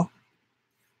all.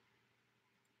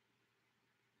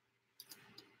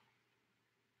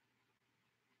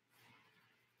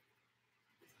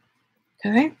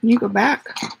 Okay, you go back.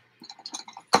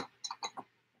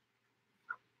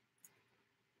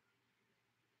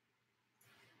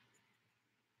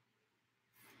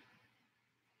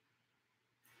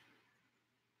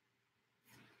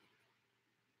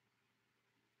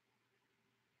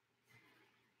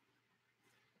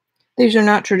 These are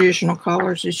not traditional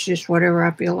colors. It's just whatever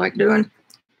I feel like doing.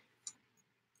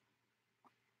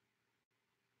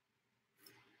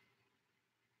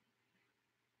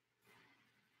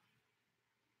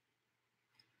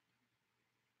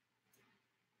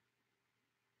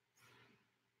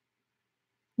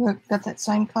 Look, got that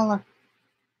same color.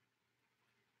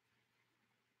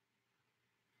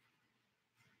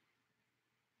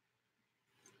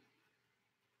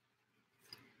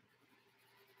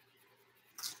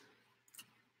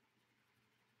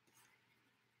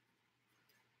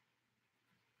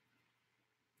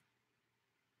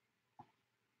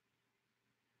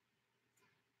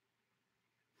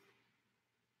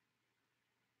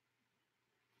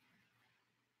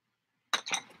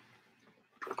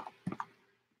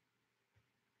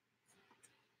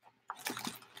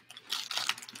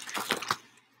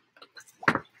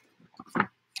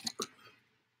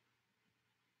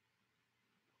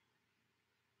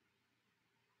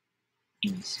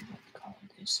 Let me see what color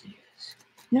this is.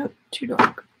 Nope, too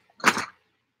dark.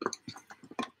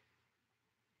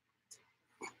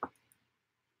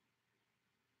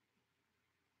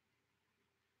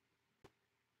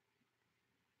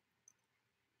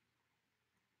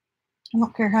 I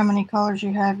don't care how many colors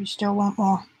you have, you still want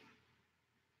more.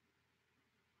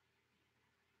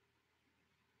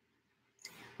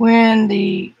 When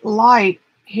the light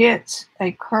hits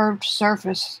a curved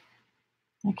surface,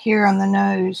 like here on the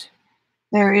nose,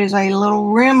 there is a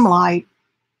little rim light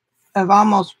of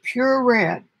almost pure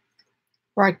red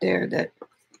right there.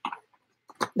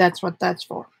 That's what that's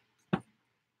for.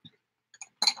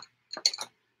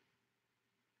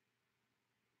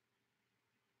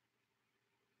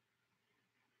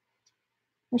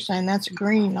 You're saying that's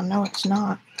green. I know it's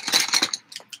not.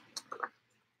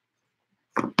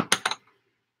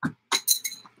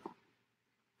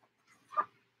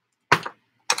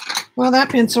 Well, that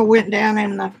pencil went down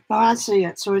in the, I see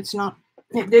it, so it's not,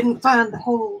 it didn't find the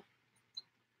hole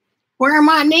where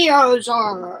my Neos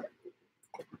are.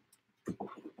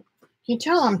 You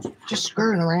tell I'm just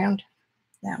screwing around.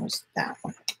 That was that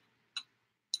one.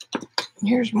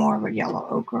 Here's more of a yellow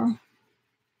ochre.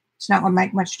 It's not going to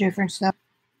make much difference though.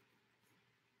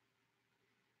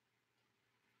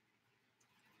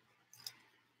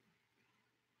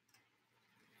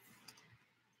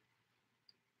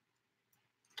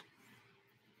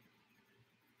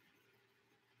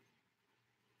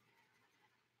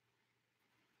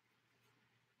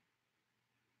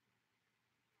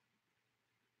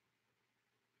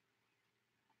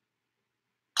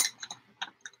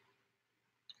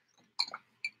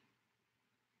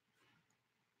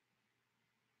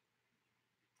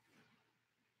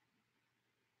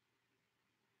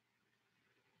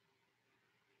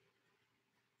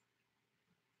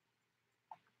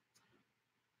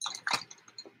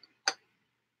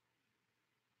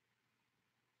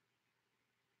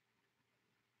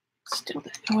 Still,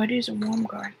 oh, it is a warm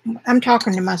guard. I'm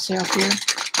talking to myself here.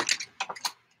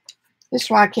 This is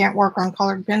why I can't work on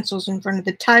colored pencils in front of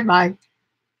the tie-dye.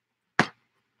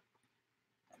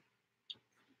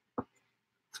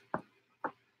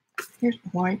 Here's the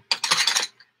white.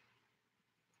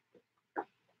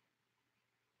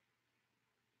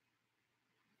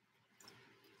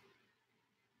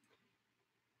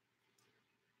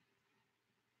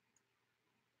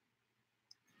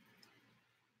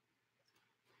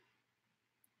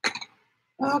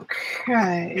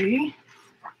 Okay.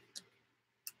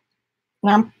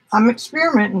 Now I'm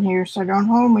experimenting here, so don't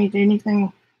hold me to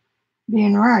anything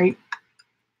being right.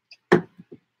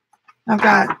 I've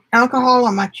got alcohol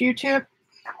on my Q-tip.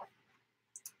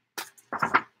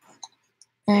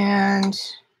 And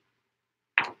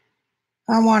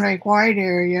I want a white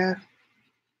area.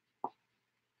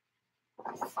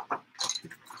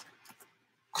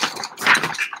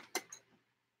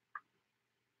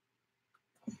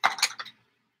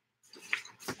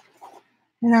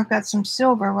 And I've got some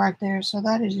silver right there, so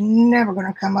that is never going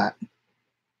to come up.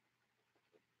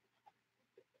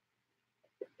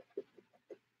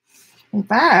 In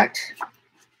fact,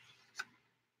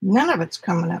 none of it's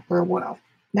coming up real well.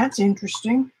 That's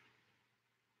interesting.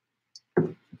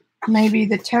 Maybe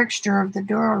the texture of the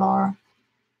Duralar.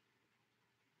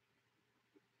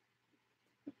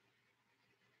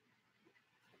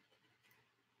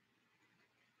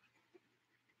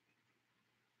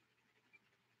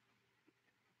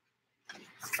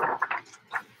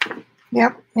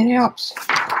 Yep, it helps.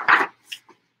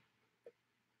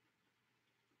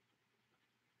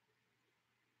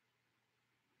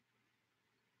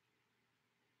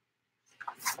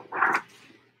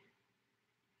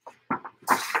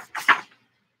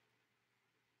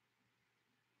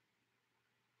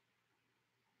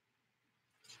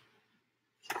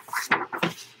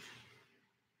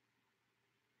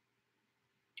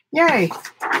 Yay!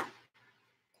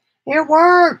 It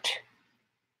worked!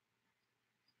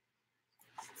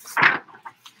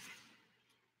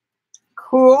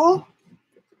 Cool.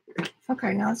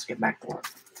 Okay, now let's get back to work.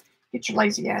 Get your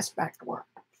lazy ass back to work.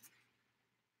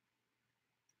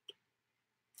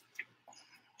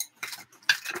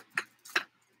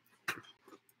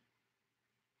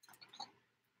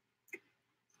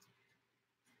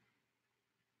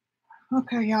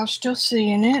 Okay, y'all still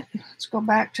seeing it. Let's go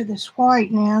back to this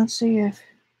white now and see if...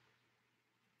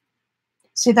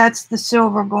 See, that's the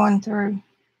silver going through.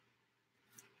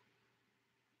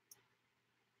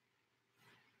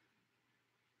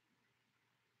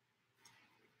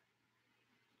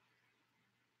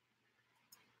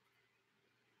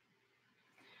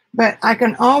 But I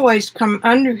can always come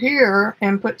under here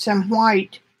and put some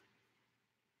white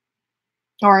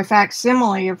or a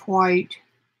facsimile of white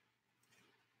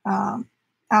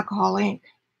alcohol ink.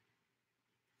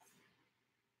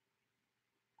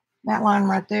 That line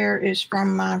right there is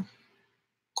from my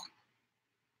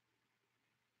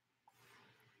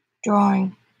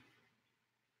drawing.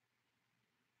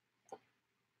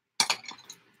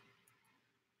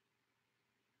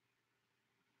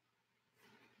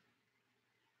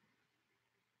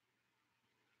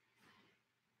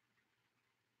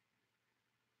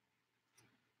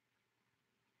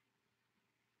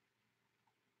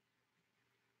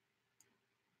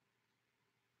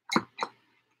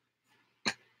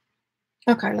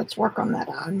 Okay, let's work on that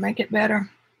eye and make it better.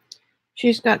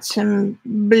 She's got some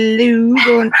blue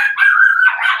going.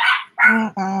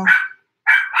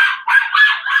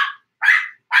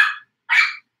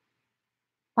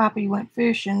 Poppy went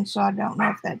fishing, so I don't know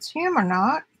if that's him or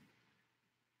not.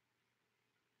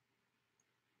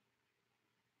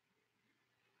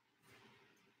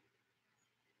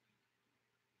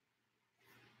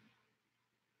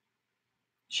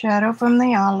 Shadow from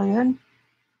the eyelid.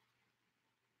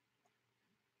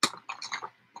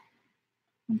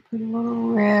 Put a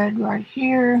little red right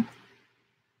here.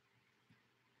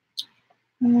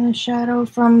 And then a shadow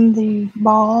from the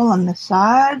ball on the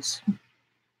sides.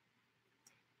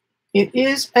 It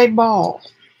is a ball.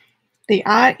 The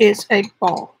eye is a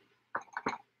ball.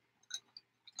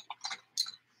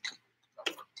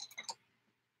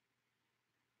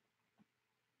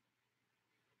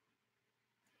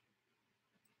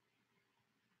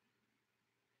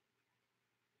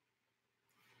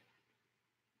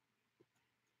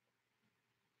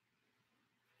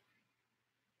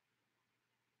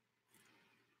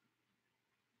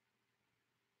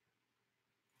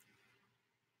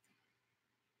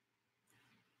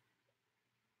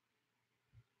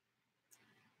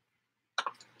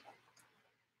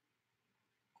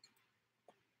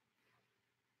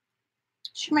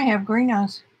 She may have green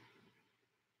eyes.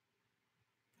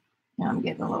 Now I'm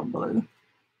getting a little blue.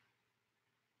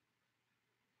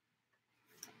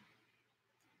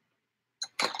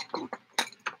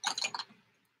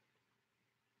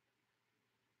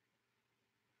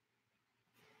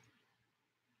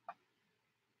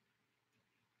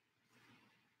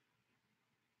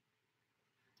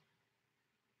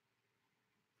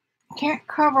 Can't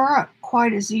cover up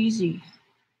quite as easy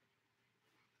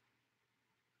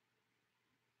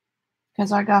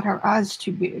because I got her eyes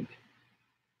too big.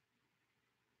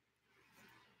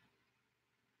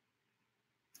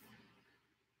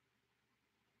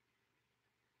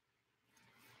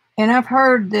 And I've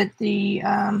heard that the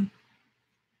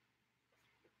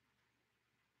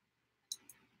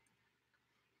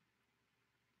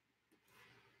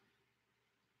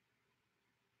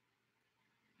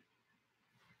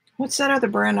what's that other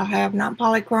brand I have? Not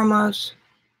Polychromos.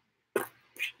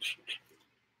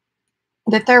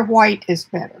 That their white is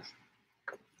better.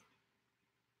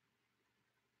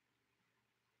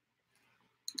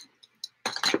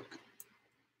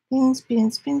 Pins,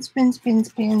 pins, pins, pins,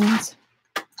 pins, pins.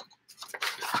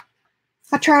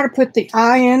 I try to put the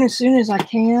eye in as soon as I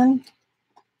can.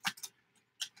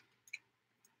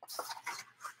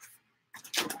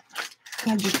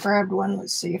 I just grabbed one.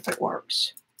 Let's see if it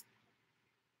works.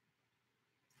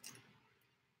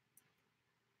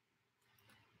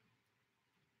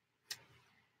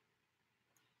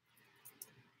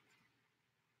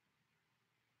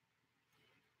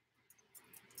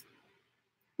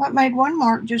 What made one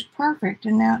mark just perfect,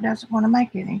 and now it doesn't want to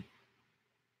make any.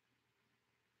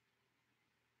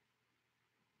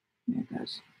 There it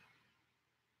goes.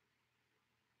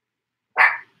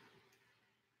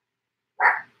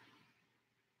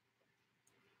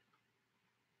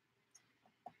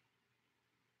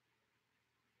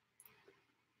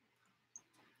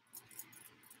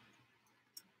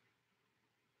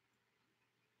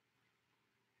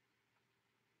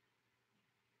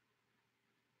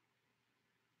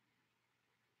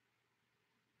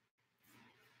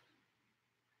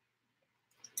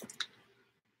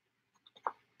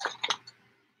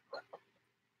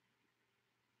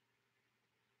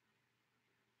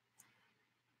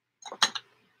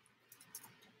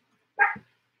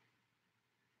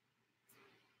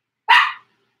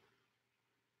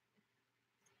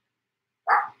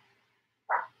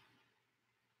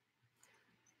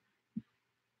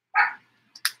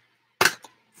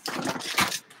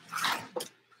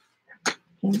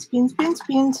 Pins, pins, pins,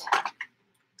 pins.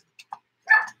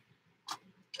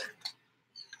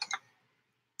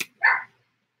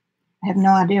 I have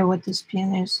no idea what this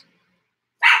pin is.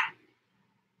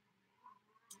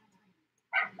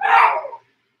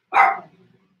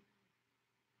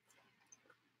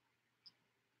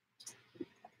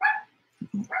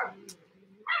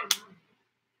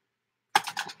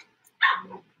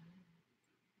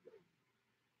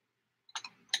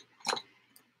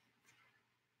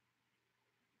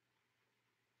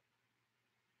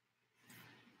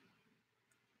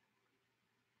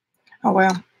 Oh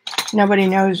well, nobody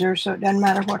knows her, so it doesn't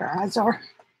matter what her eyes are.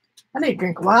 I need to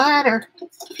drink water.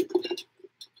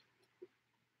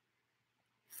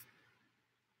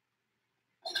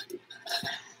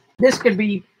 This could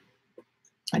be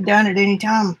done at any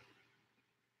time.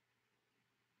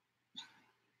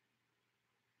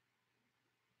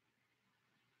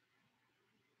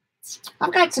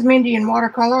 I've got some Indian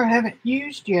watercolor I haven't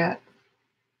used yet.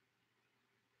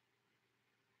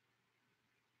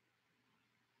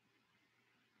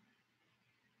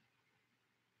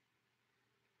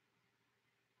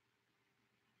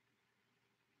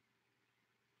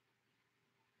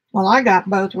 Well, I got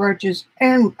both roaches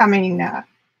and,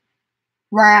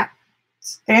 rats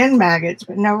and maggots,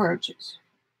 but no roaches.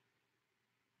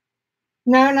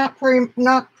 No, not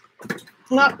prismas.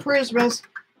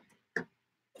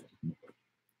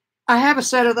 I have a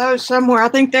set of those somewhere. I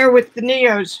think they're with the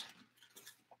Neos.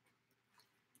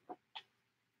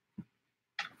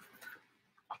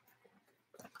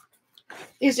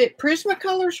 Is it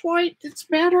Prismacolor's white that's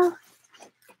better?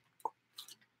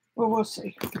 Well, we'll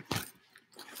see.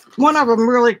 One of them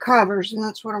really covers, and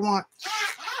that's what I want.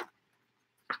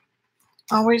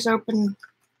 Always open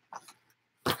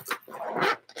the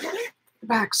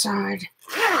back side.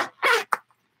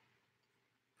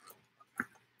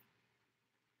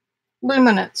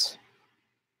 Luminance.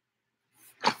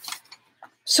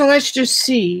 So let's just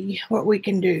see what we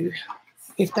can do,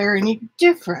 if they're any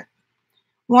different.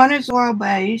 One is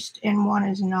oil-based and one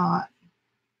is not.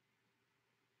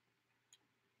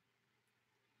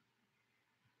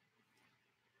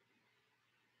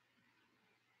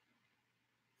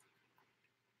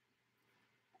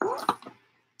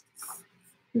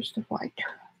 Here's the white.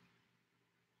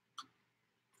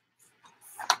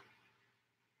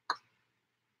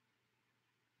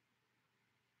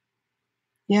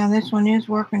 Yeah, this one is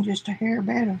working just a hair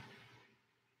better.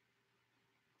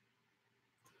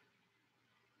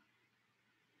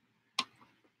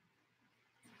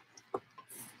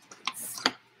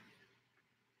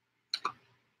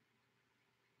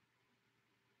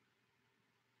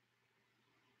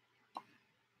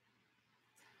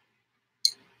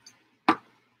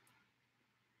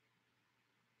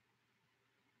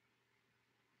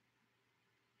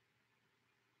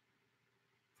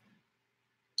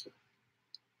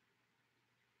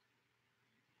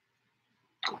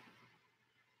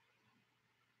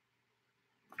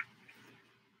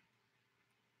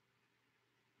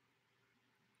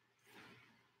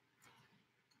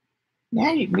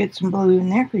 Now you can get some blue in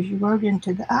there because you wrote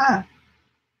into the eye.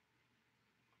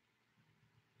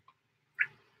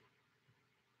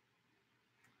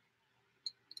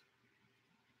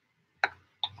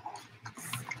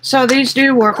 So these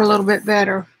do work a little bit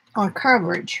better on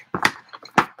coverage.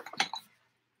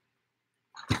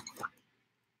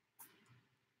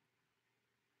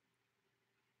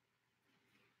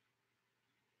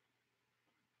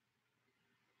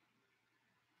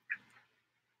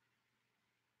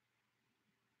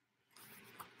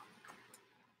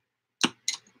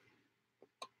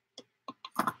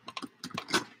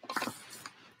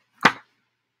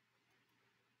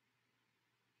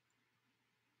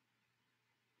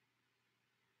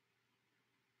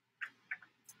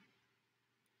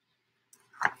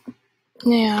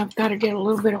 Now I've got to get a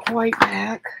little bit of white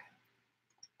back.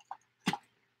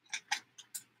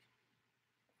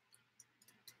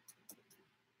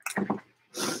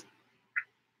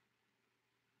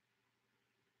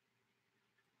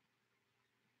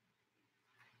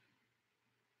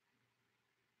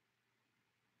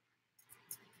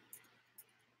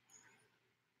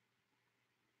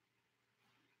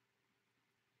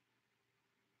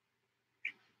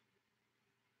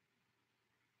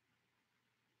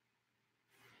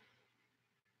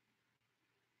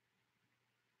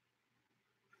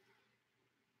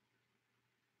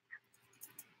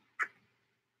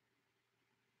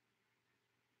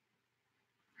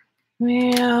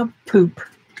 Well, poop.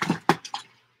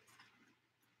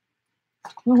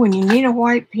 Well, when you need a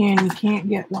white pen, you can't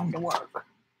get one to work.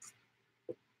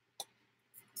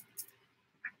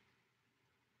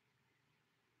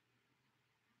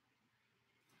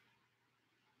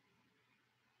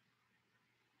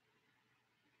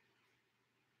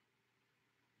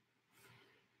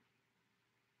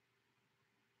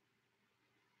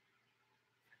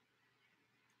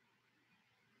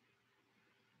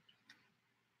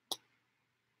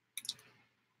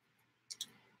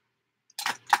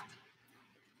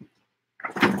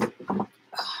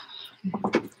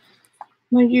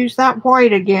 I'm going to use that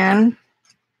white again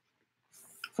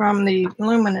from the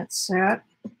Luminance set.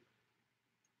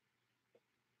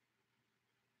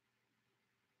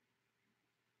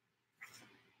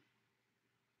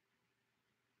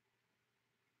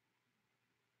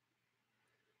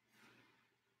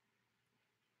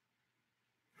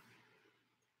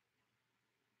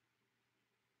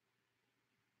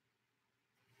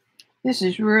 This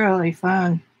is really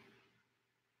fun.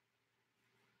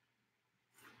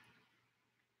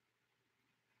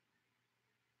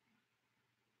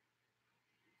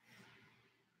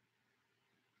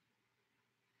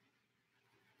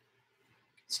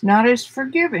 It's not as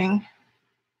forgiving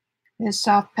as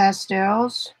soft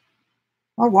pastels,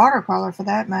 or watercolor for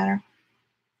that matter.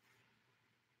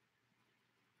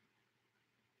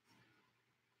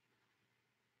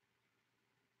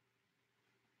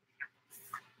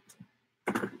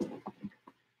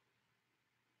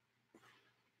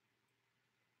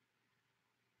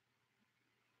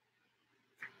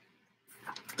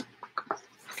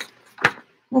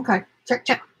 Okay, check,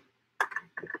 check.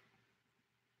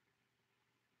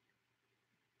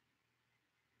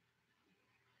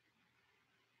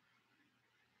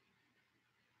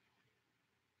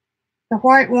 The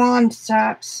white wand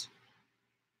stops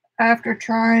after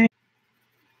trying.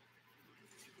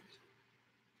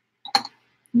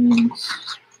 And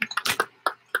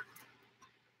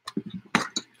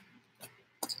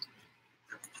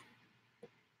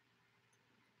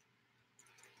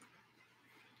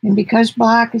because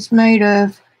black is made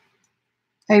of,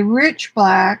 a rich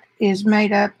black is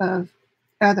made up of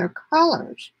other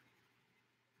colors.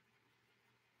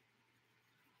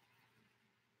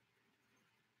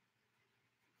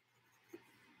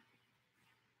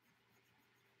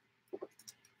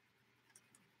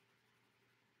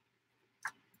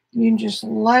 You can just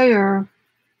layer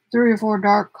 3 or 4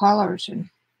 dark colors and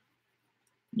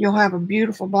you'll have a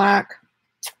beautiful black.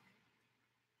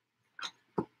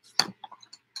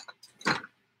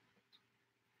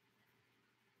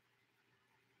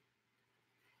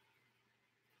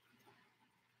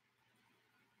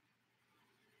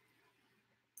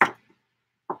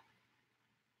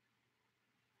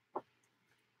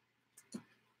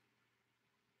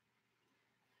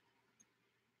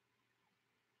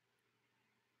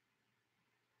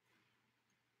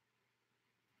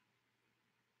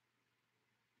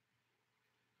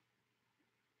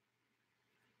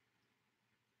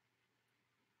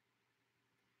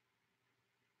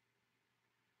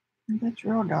 That's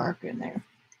real dark in there.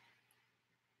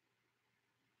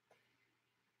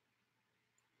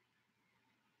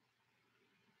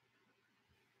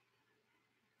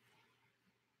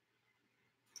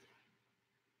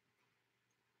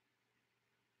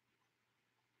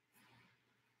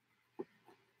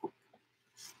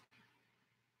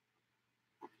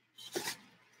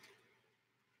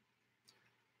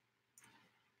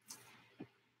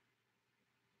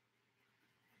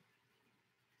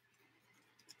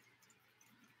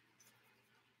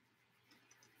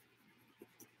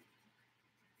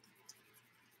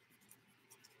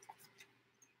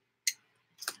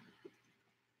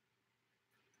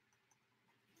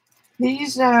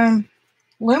 These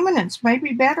luminance may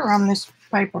be better on this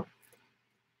paper.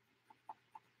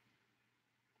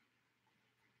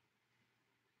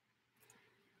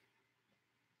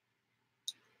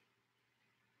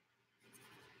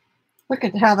 Look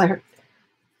at how the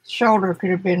shoulder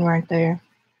could have been right there.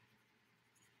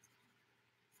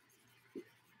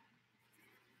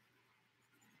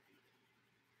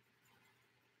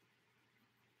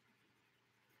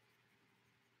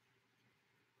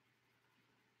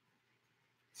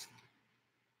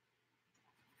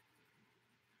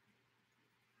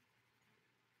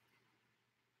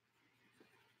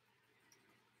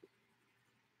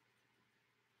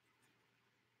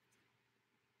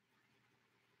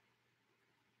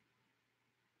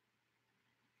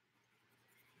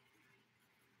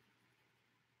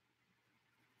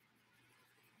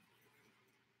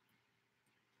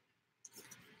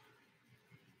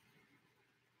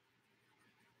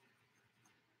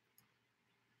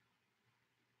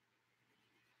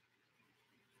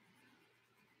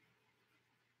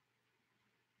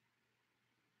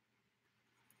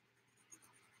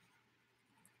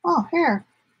 Oh, hair.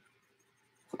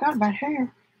 Forgot about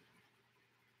hair.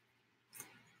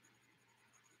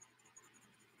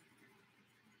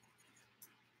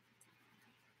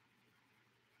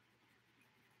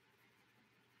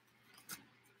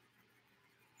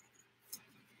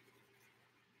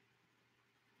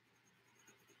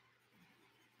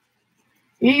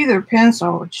 Either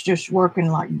pencil, it's just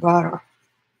working like butter.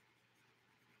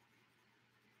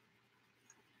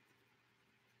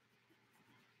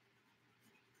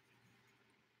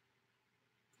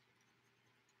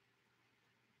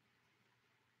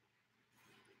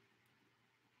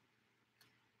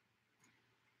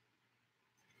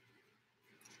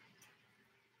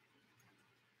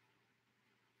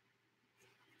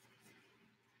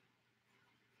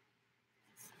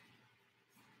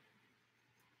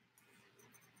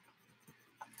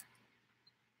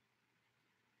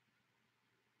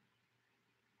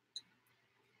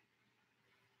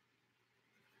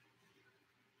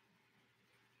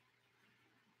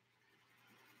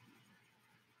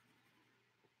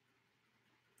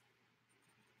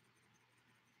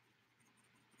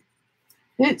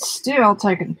 It's still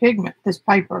taking pigment, this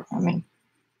paper. I mean,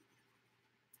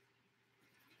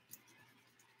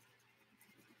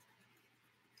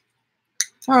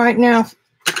 all right, now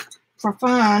for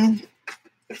fun,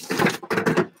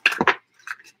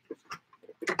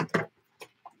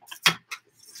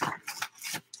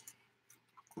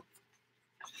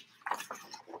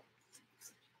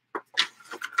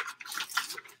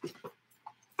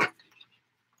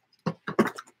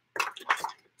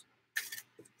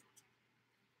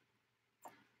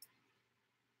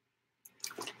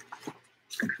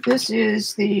 this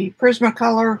is the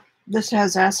Prismacolor This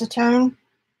has acetone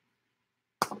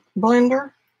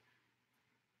blender.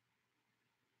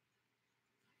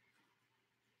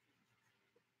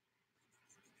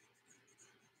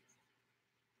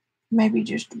 Maybe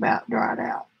just about dried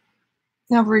out.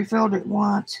 I've refilled it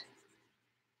once.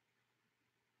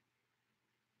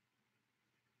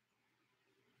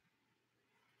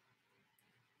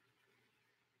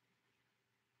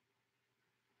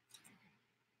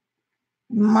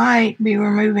 Might be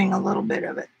removing a little bit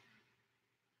of it.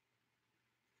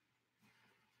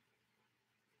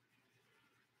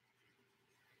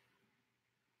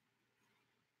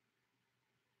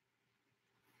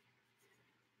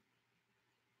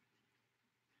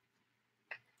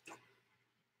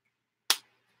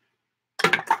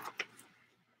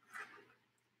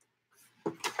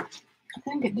 I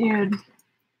think it did.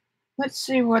 Let's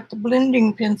see what the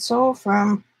blending pencil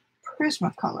from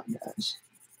Prismacolor does.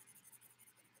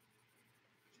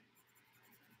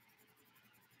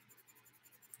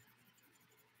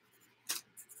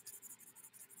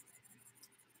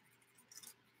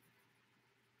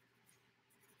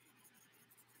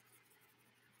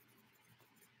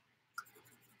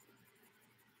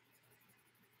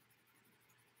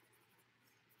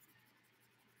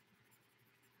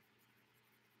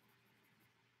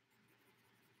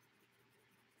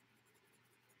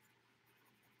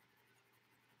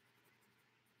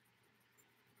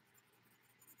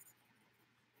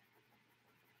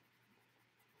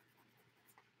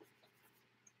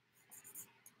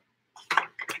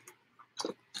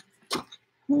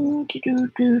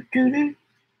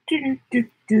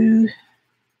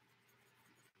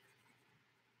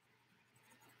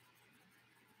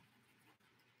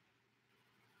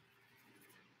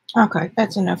 Okay,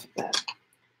 that's enough of that.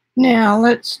 Now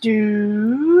let's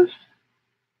do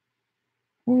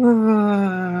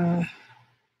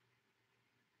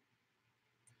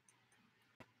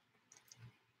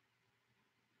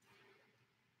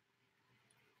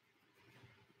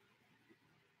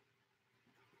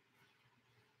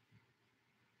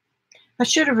I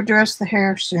should have addressed the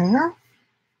hair sooner.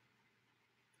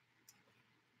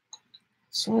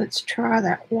 So let's try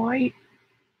that white.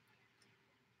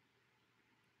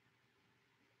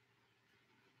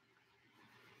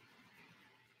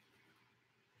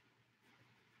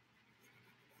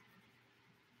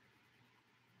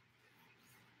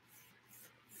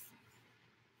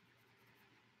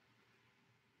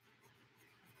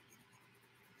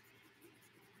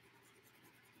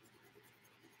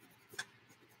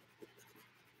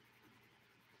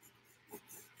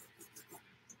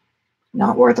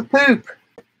 Not worth a poop.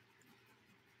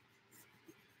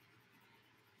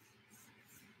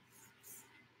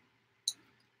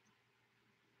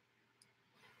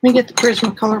 Let me get the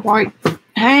Prismacolor white.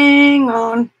 Hang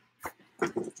on.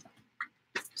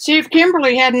 See, if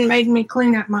Kimberly hadn't made me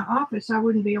clean up my office, I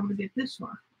wouldn't be able to get this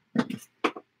far.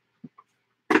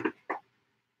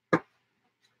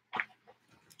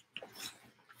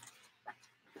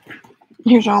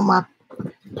 Here's all my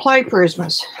play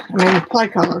prismas. Play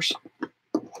colors.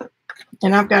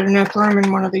 And I've got enough room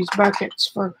in one of these buckets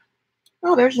for...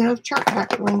 Oh, there's another chart pack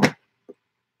blender.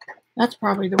 That's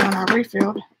probably the one I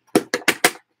refilled.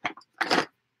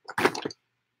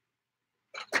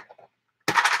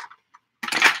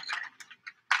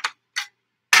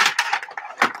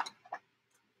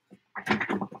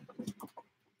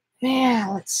 Yeah,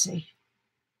 let's see.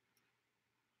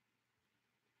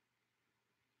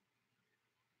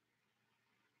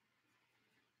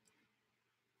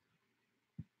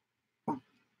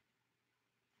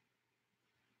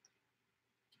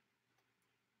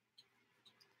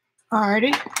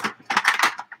 Alrighty.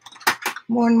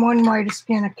 One way to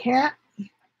skin a cat. If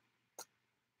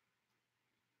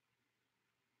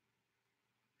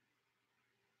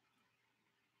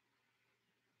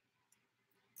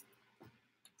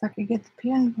I could get the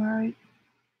pen right.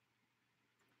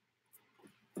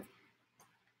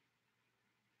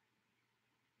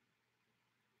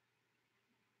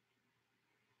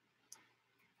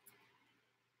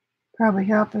 Probably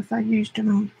help if I used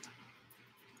them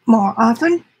more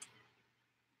often.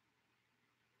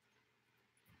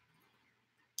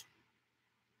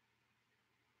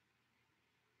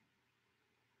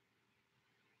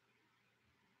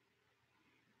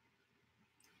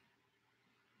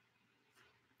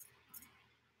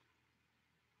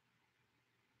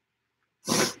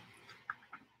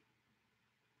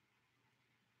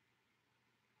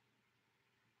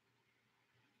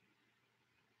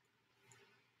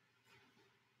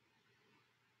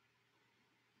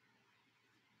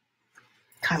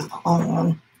 Come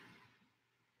on.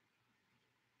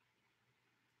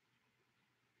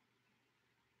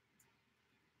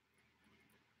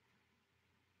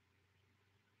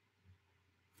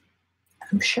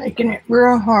 I'm shaking it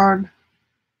real hard.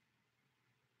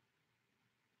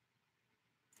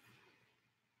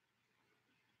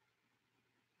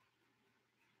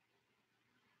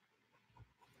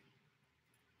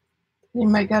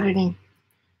 Anybody got any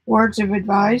words of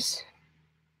advice?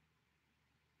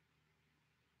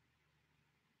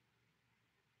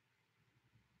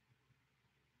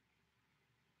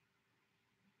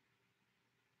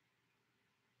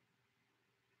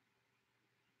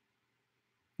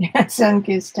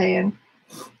 Sun-kissed tan.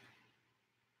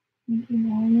 Good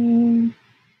morning.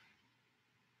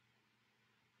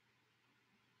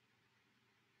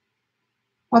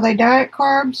 Are they diet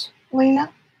carbs,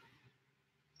 Lena?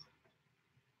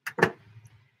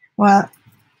 Well,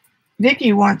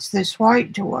 Vicki wants this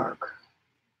white to work.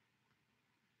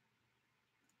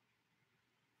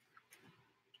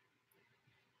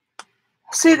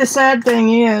 See, the sad thing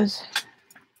is,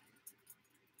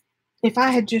 if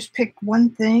I had just picked one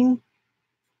thing,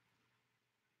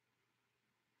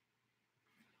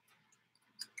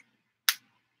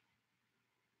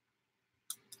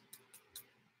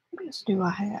 what else do I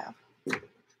have?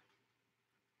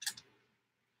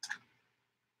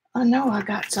 I know I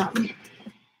got something.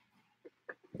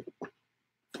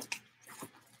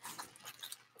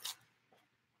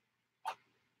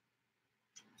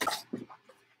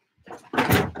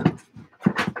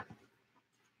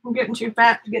 I'm getting too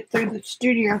fat to get through the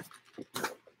studio.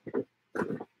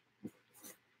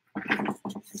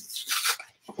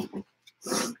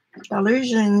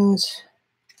 Illusions.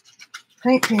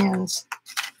 Paint pens.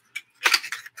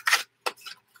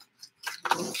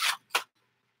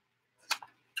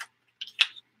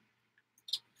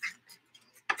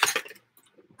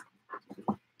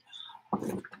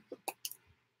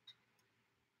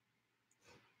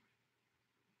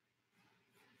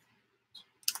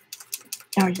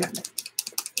 Oh, you got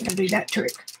to do that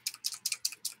trick.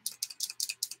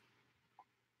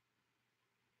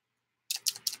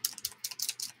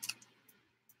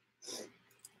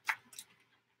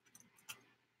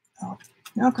 Oh,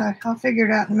 okay, I'll figure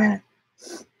it out in a minute.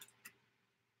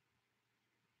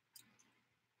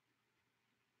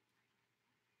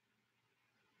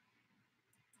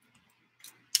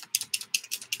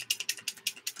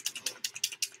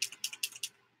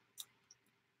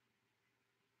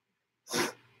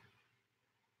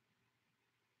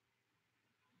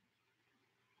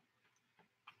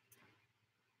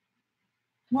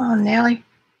 Come on, Nellie.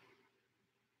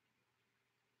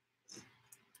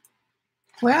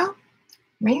 Well,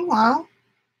 meanwhile,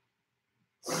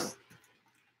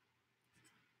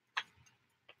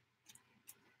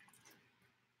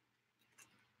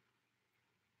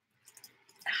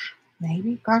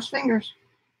 maybe cross fingers.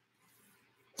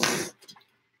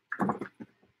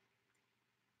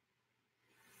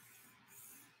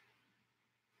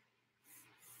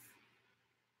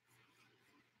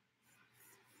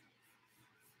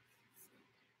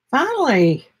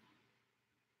 Finally.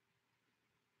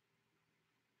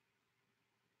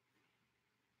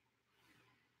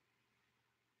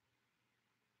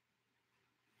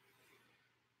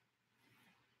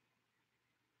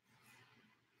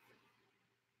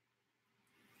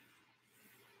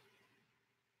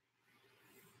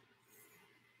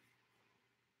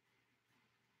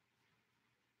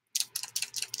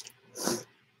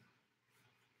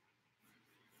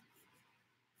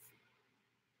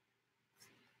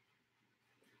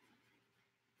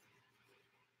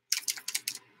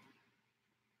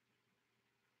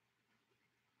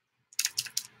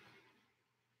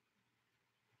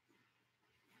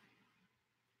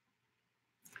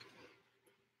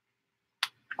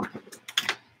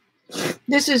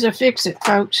 This is a fix-it,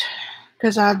 folks,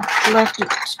 because I've left it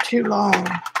too long.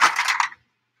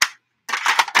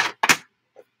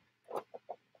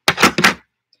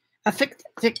 I fixed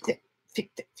it.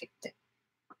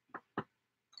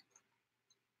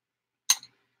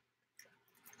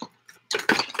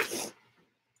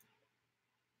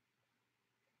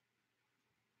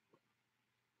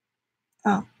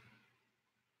 Oh.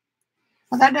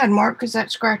 Well, that doesn't work because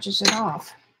that scratches it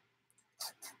off.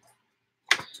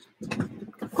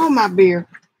 Oh, my beer.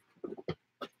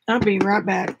 I'll be right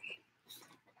back.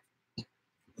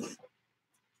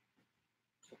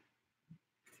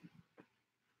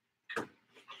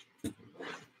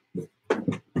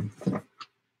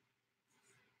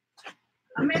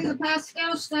 I'm in the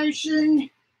pastel station.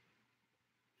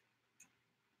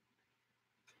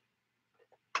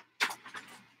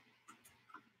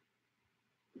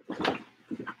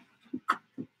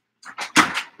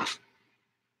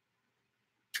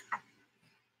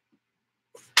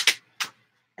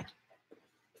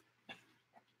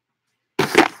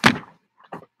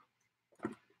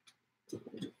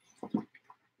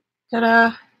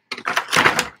 Ta-da!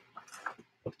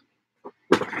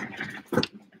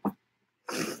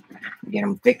 Get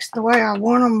them fixed the way I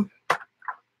want them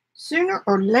sooner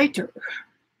or later.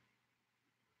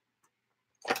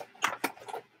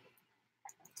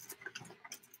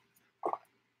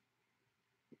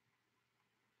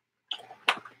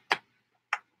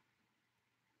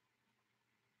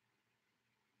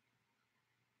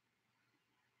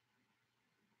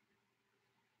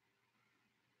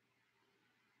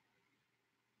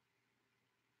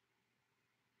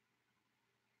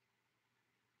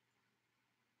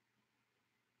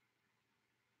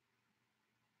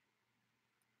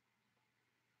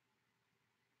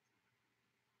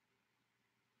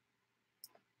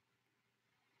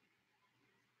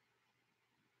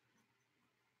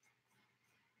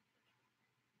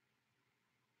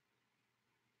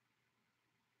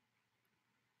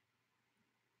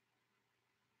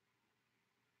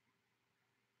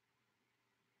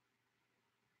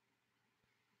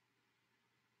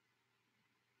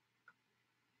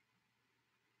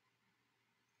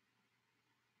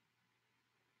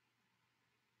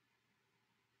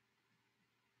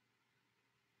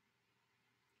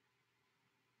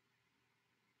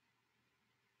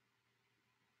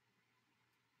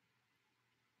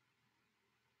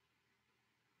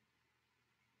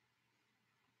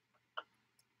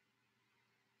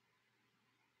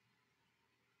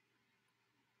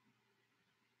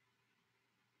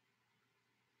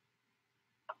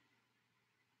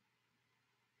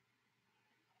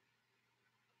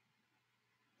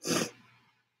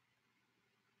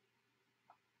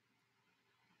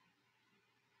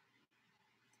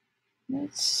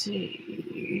 Let's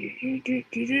see.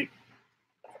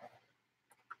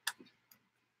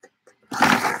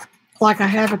 Like I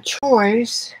have a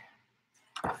choice.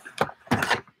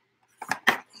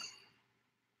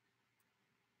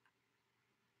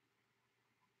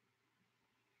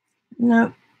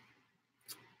 Nope.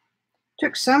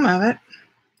 Took some of it.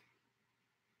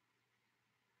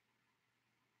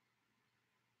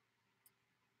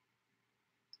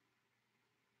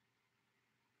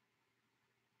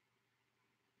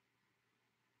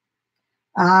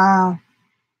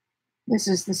 This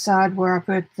is the side where I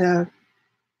put the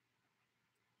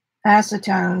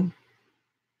acetone.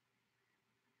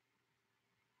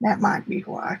 That might be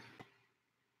why.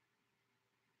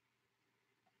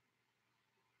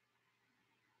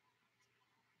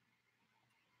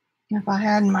 If I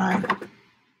had my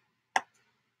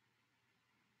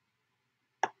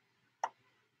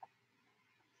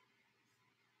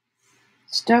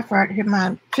stuff right here,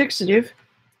 my fixative.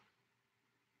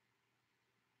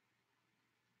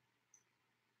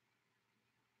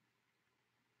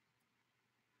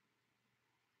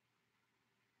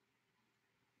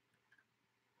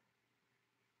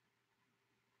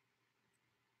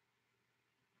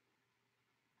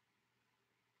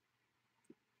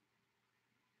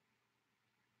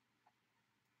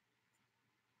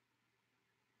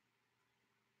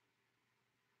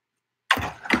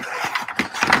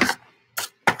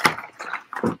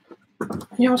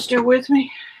 Y'all still with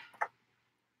me?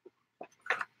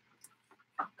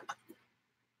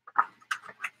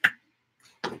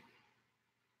 If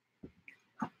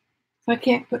I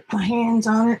can't put my hands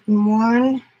on it in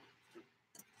 1,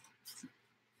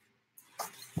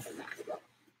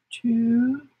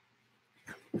 2,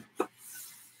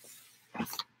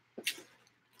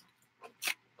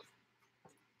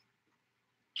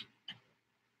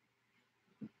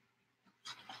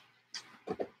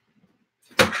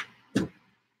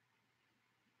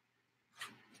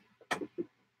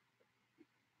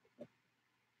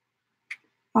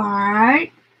 all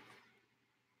right.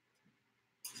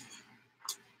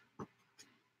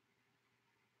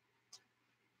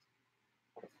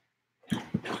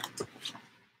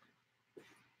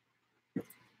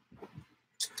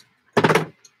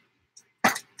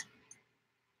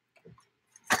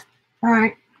 All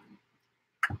right.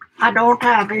 I don't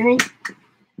have any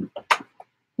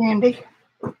handy.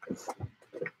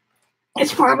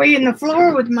 It's probably in the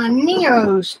floor with my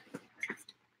Neos.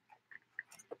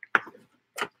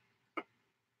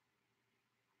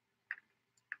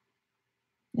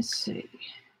 Let's see.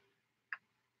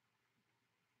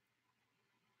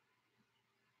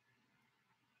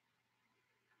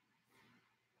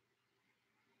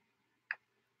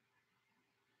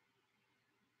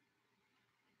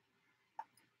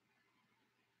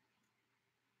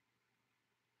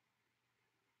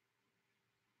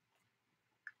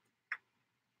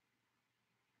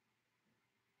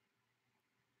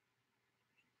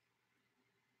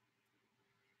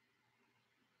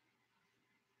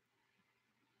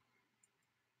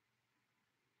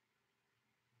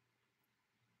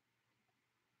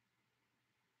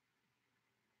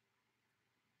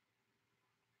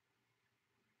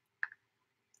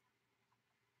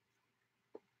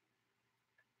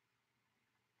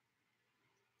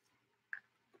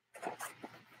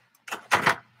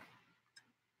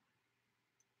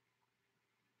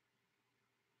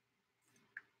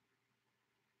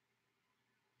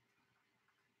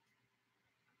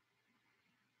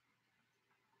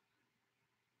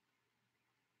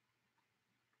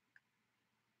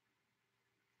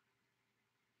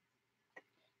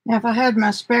 Now, if I had my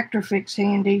Spectrafix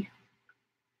handy,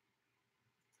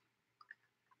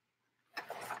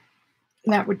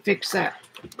 that would fix that.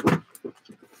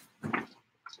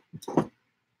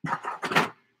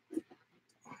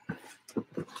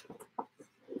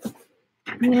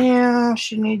 Now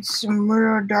she needs some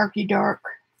real darky dark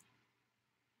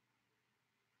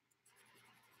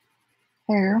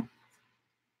hair.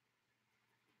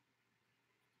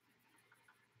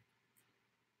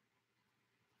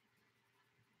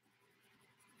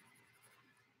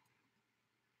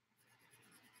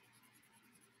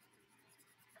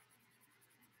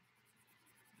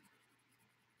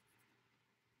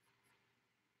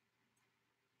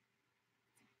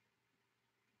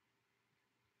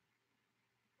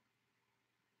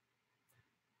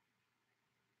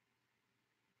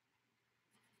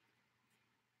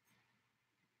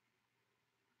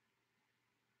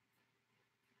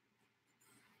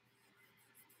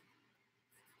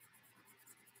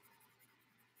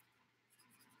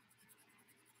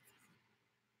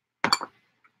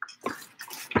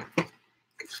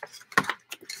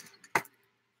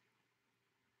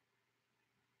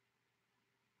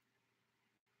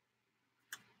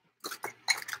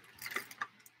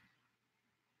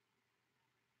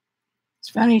 It's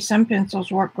funny, some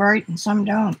pencils work great and some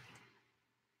don't.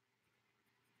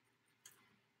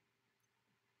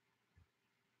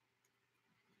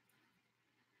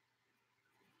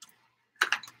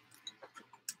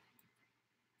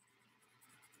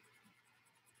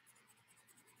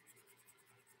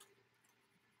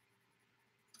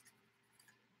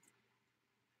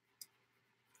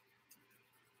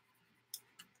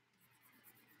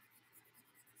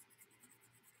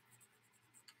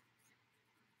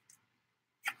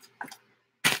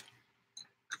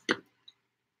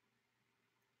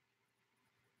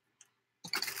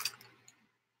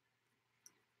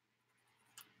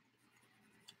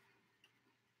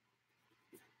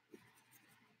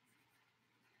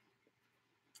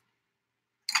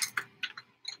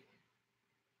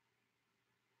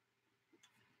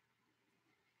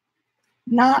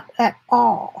 Not at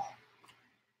all.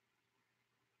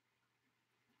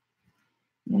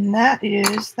 And that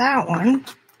is that one.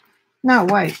 No,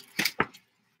 wait.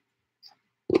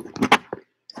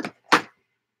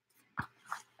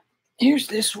 Here's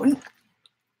this one.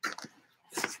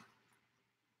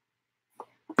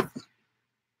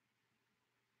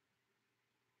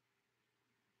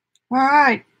 All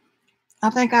right. I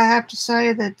think I have to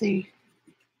say that the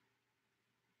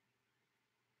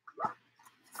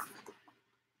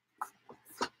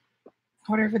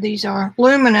whatever these are,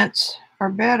 luminants are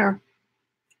better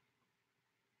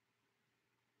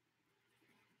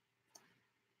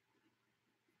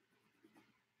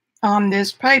on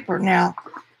this paper. Now,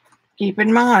 keep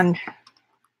in mind,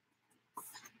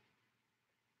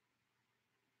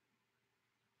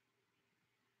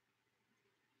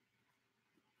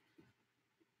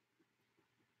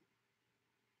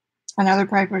 another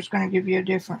paper is going to give you a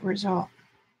different result.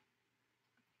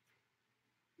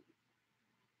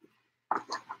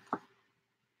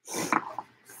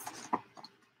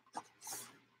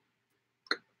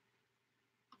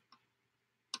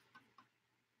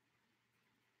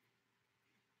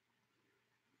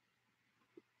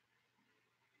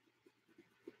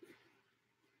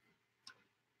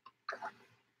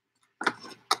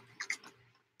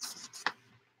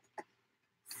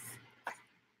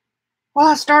 Well,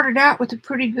 I started out with a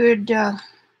pretty good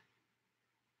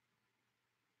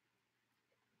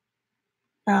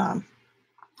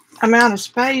amount of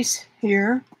space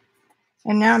here,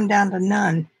 and now I'm down to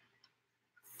none.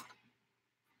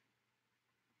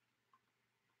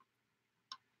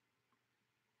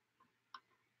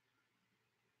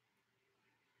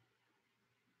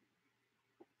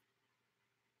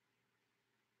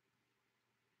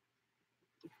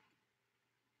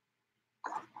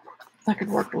 I could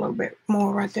work a little bit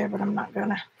more right there, but I'm not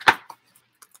gonna.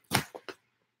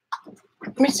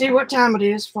 Let me see what time it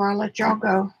is before I let y'all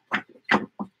go.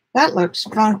 That looks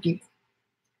funky.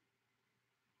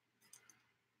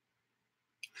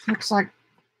 Looks like,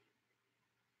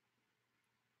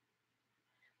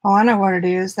 oh, I know what it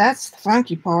is. That's the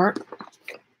funky part.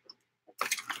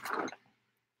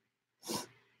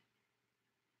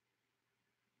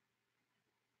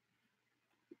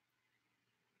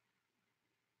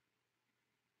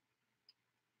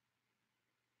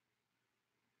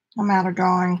 I'm out of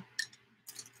drawing.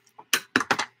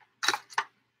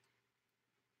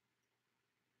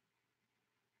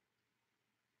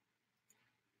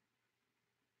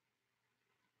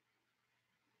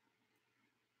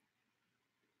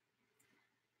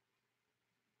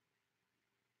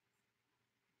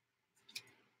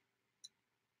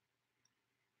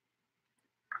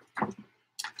 I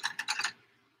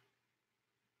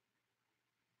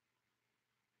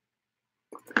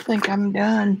think I'm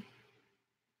done.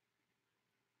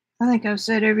 I think I've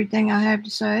said everything I have to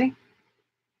say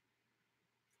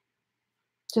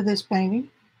to this painting.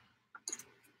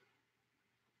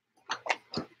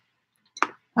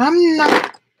 I'm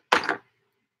not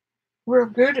real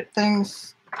good at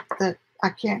things that I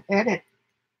can't edit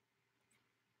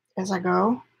as I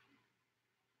go.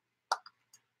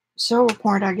 Silver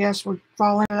point, I guess, would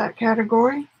fall into that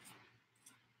category.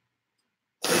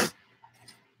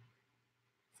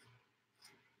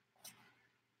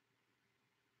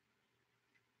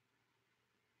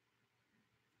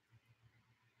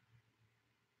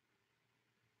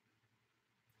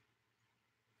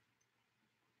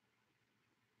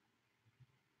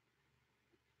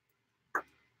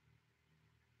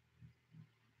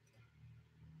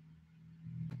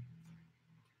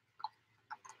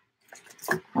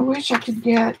 I wish I could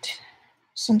get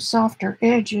some softer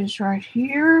edges right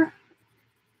here.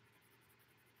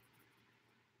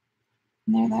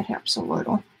 There, that helps a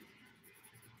little.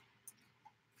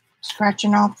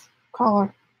 Scratching off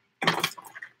color.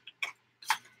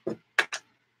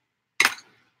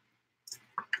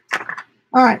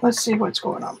 All right, let's see what's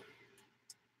going on.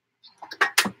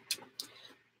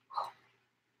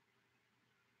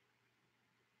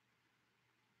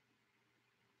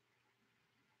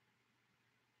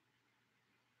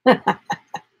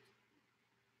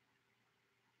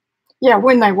 Yeah,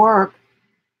 when they work.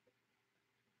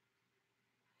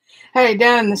 Hey,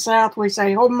 down in the South, we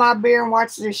say, hold my beer and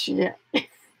watch this shit.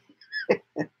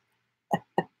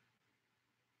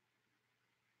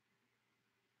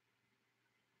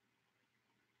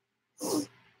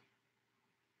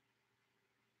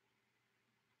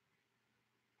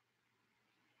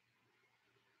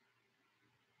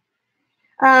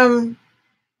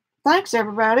 Thanks,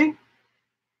 everybody.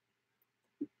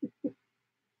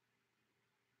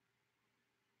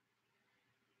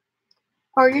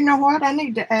 Oh, you know what? I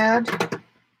need to add.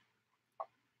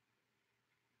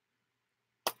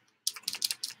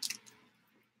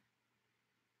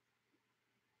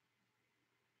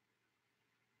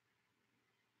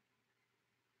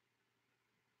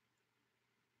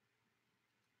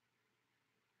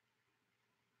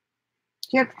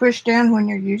 You have to push down when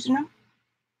you're using them.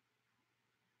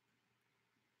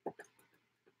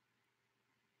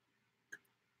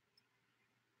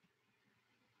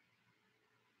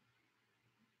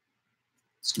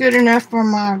 It's good enough for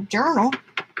my journal.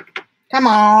 Come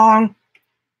on.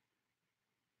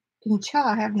 Can you tell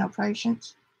I have no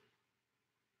patience?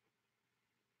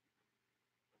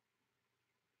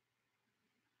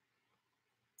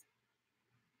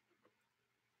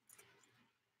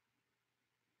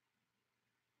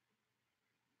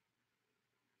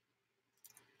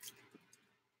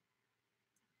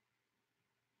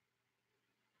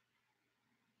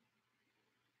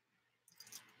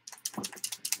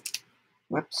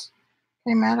 Whoops.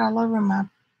 Came out all over my...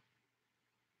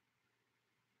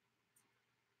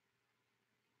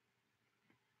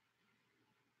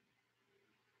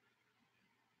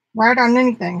 Right on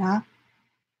anything, huh?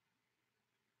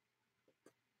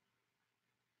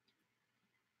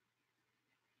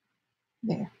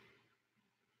 There.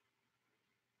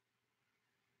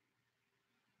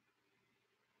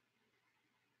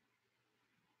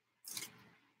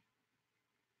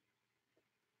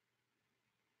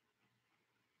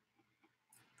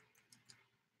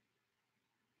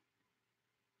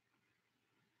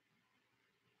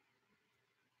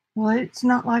 Well, it's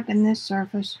not liking this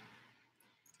surface.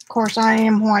 Of course, I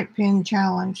am white pen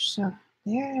challenged, so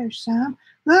there's some.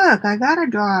 Look, I got a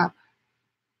drop.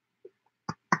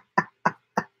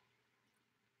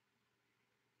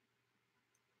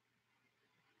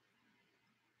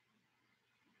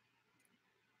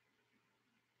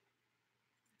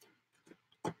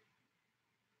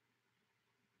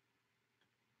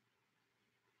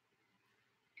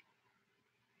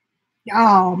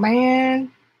 Oh,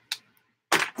 man.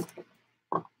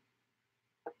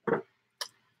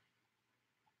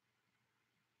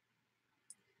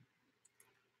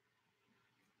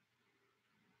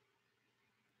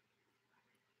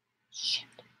 Shit.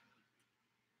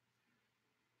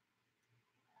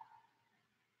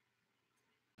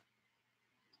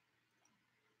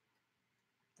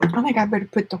 I think I better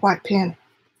put the white pen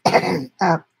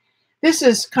up. This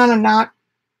is kind of not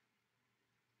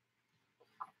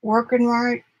working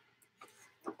right,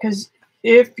 because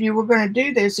if you were going to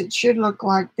do this, it should look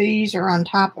like these are on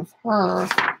top of her.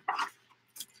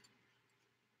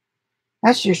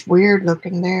 That's just weird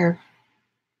looking there.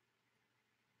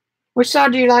 Which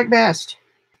side do you like best?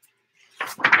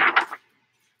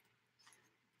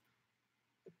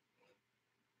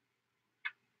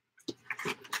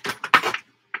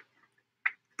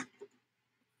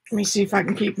 Let me see if I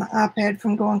can keep my iPad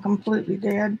from going completely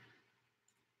dead.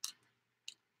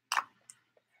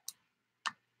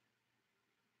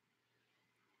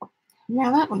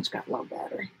 Now that one's got low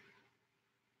battery.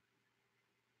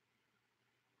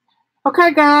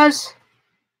 Okay, guys.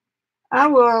 I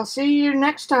will see you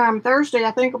next time. Thursday,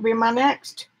 I think, will be my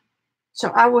next. So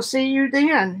I will see you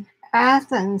then.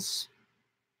 Athens,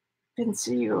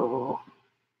 Pencil.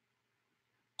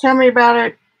 Tell me about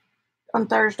it on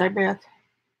Thursday, Beth.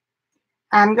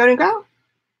 I'm going to go.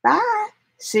 Bye.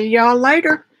 See y'all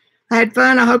later. I had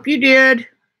fun. I hope you did.